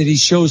that he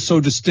shows so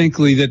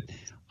distinctly that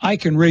I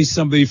can raise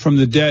somebody from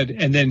the dead,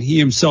 and then he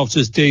himself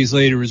just days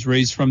later is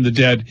raised from the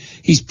dead.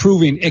 He's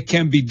proving it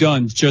can be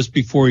done just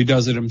before he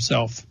does it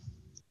himself.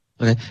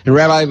 Okay. And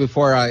Rabbi,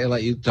 before I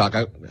let you talk,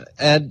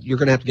 Ed, you're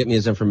going to have to get me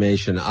his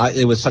information.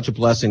 It was such a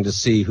blessing to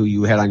see who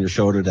you had on your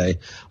show today.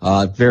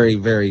 Very,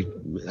 very,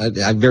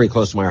 very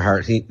close to my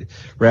heart.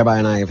 Rabbi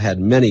and I have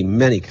had many,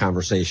 many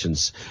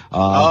conversations.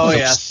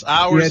 Yes,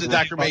 hours in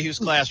Dr. Mayhew's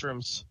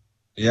classrooms.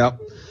 Yep.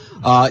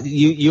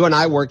 You and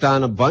I worked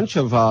on a bunch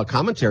of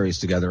commentaries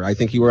together. I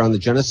think you were on the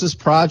Genesis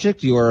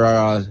Project. You were.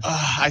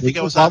 I think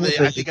I was on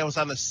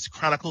the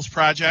Chronicles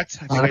Project.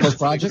 Chronicles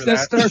Project. Is that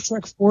Star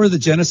Trek 4, the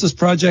Genesis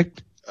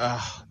Project?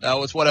 That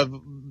was one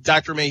of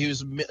Dr.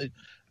 Mayhew's.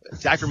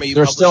 Dr. Mayhew.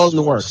 They're still in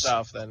the works.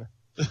 Stuff then.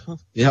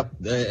 Yep.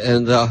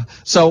 And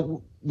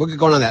so we're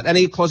going on that.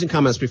 Any closing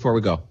comments before we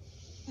go?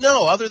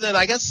 No, other than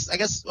I guess I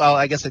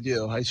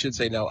do. I should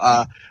say no.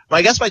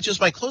 I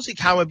guess my closing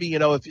comment would be,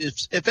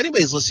 if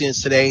anybody's listening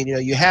today,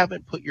 and you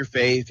haven't put your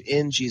faith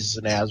in Jesus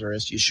of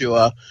Nazareth,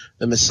 Yeshua,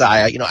 the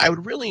Messiah, I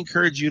would really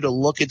encourage you to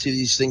look into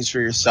these things for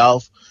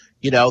yourself.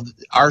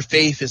 Our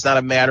faith is not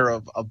a matter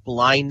of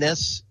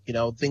blindness.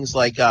 Things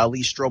like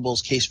Lee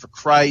Strobel's Case for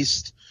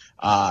Christ.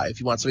 If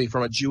you want something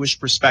from a Jewish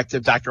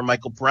perspective, Dr.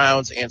 Michael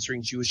Brown's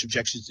Answering Jewish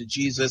Objections to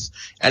Jesus.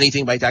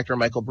 Anything by Dr.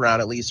 Michael Brown,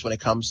 at least when it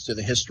comes to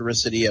the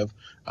historicity of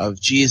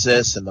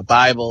Jesus and the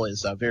Bible,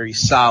 is very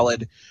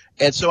solid.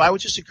 And so I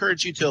would just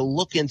encourage you to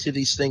look into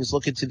these things,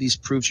 look into these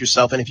proofs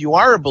yourself. And if you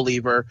are a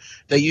believer,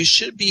 that you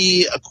should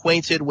be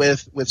acquainted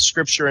with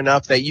Scripture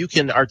enough that you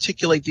can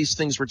articulate these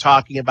things we're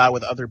talking about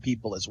with other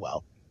people as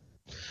well.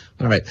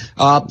 All right.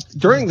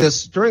 During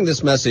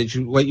this message,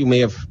 what you may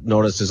have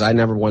noticed is I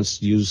never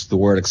once used the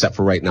word, except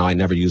for right now, I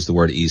never used the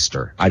word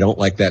Easter. I don't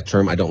like that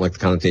term. I don't like the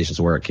connotations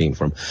of where it came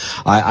from.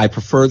 I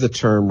prefer the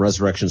term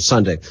Resurrection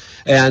Sunday.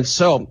 And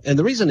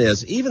the reason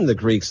is, even the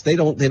Greeks, they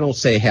don't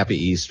say Happy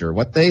Easter.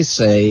 What they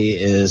say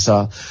is,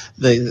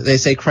 they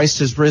say Christ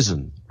has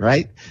risen,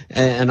 right?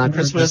 And on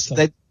Christmas,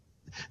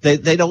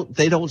 They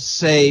don't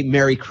say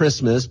Merry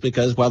Christmas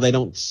because, well, they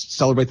don't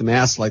celebrate the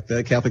Mass like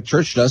the Catholic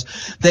Church does.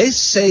 They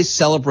say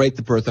celebrate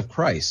the birth of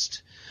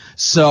Christ.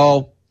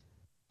 So,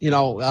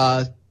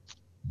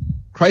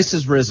 Christ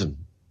is risen.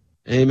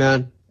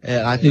 Amen.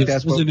 And I think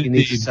that's what we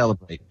need to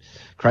celebrate.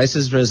 Christ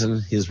is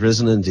risen. He is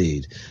risen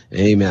indeed.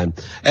 Amen.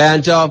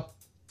 And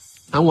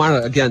I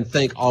want to, again,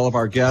 thank all of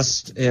our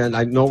guests. And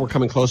I know we're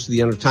coming close to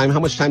the end of time. How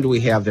much time do we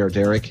have there,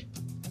 Derek?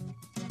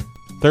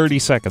 30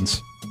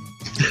 seconds.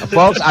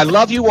 Folks, I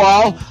love you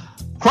all.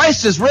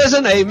 Christ is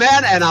risen.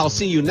 Amen. And I'll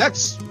see you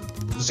next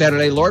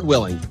Saturday, Lord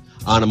willing,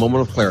 on A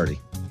Moment of Clarity.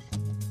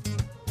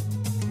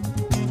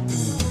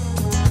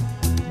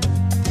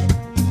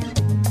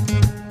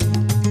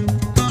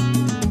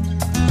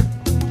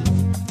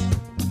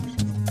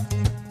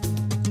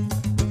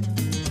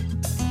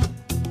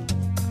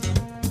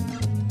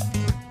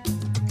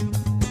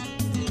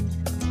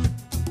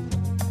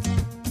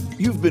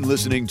 You've been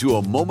listening to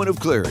A Moment of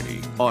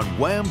Clarity on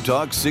Wham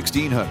Talk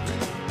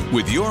 1600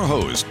 with your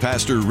host,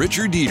 Pastor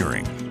Richard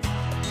Deitering.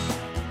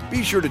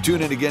 Be sure to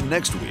tune in again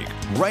next week,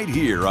 right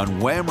here on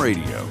Wham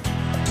Radio.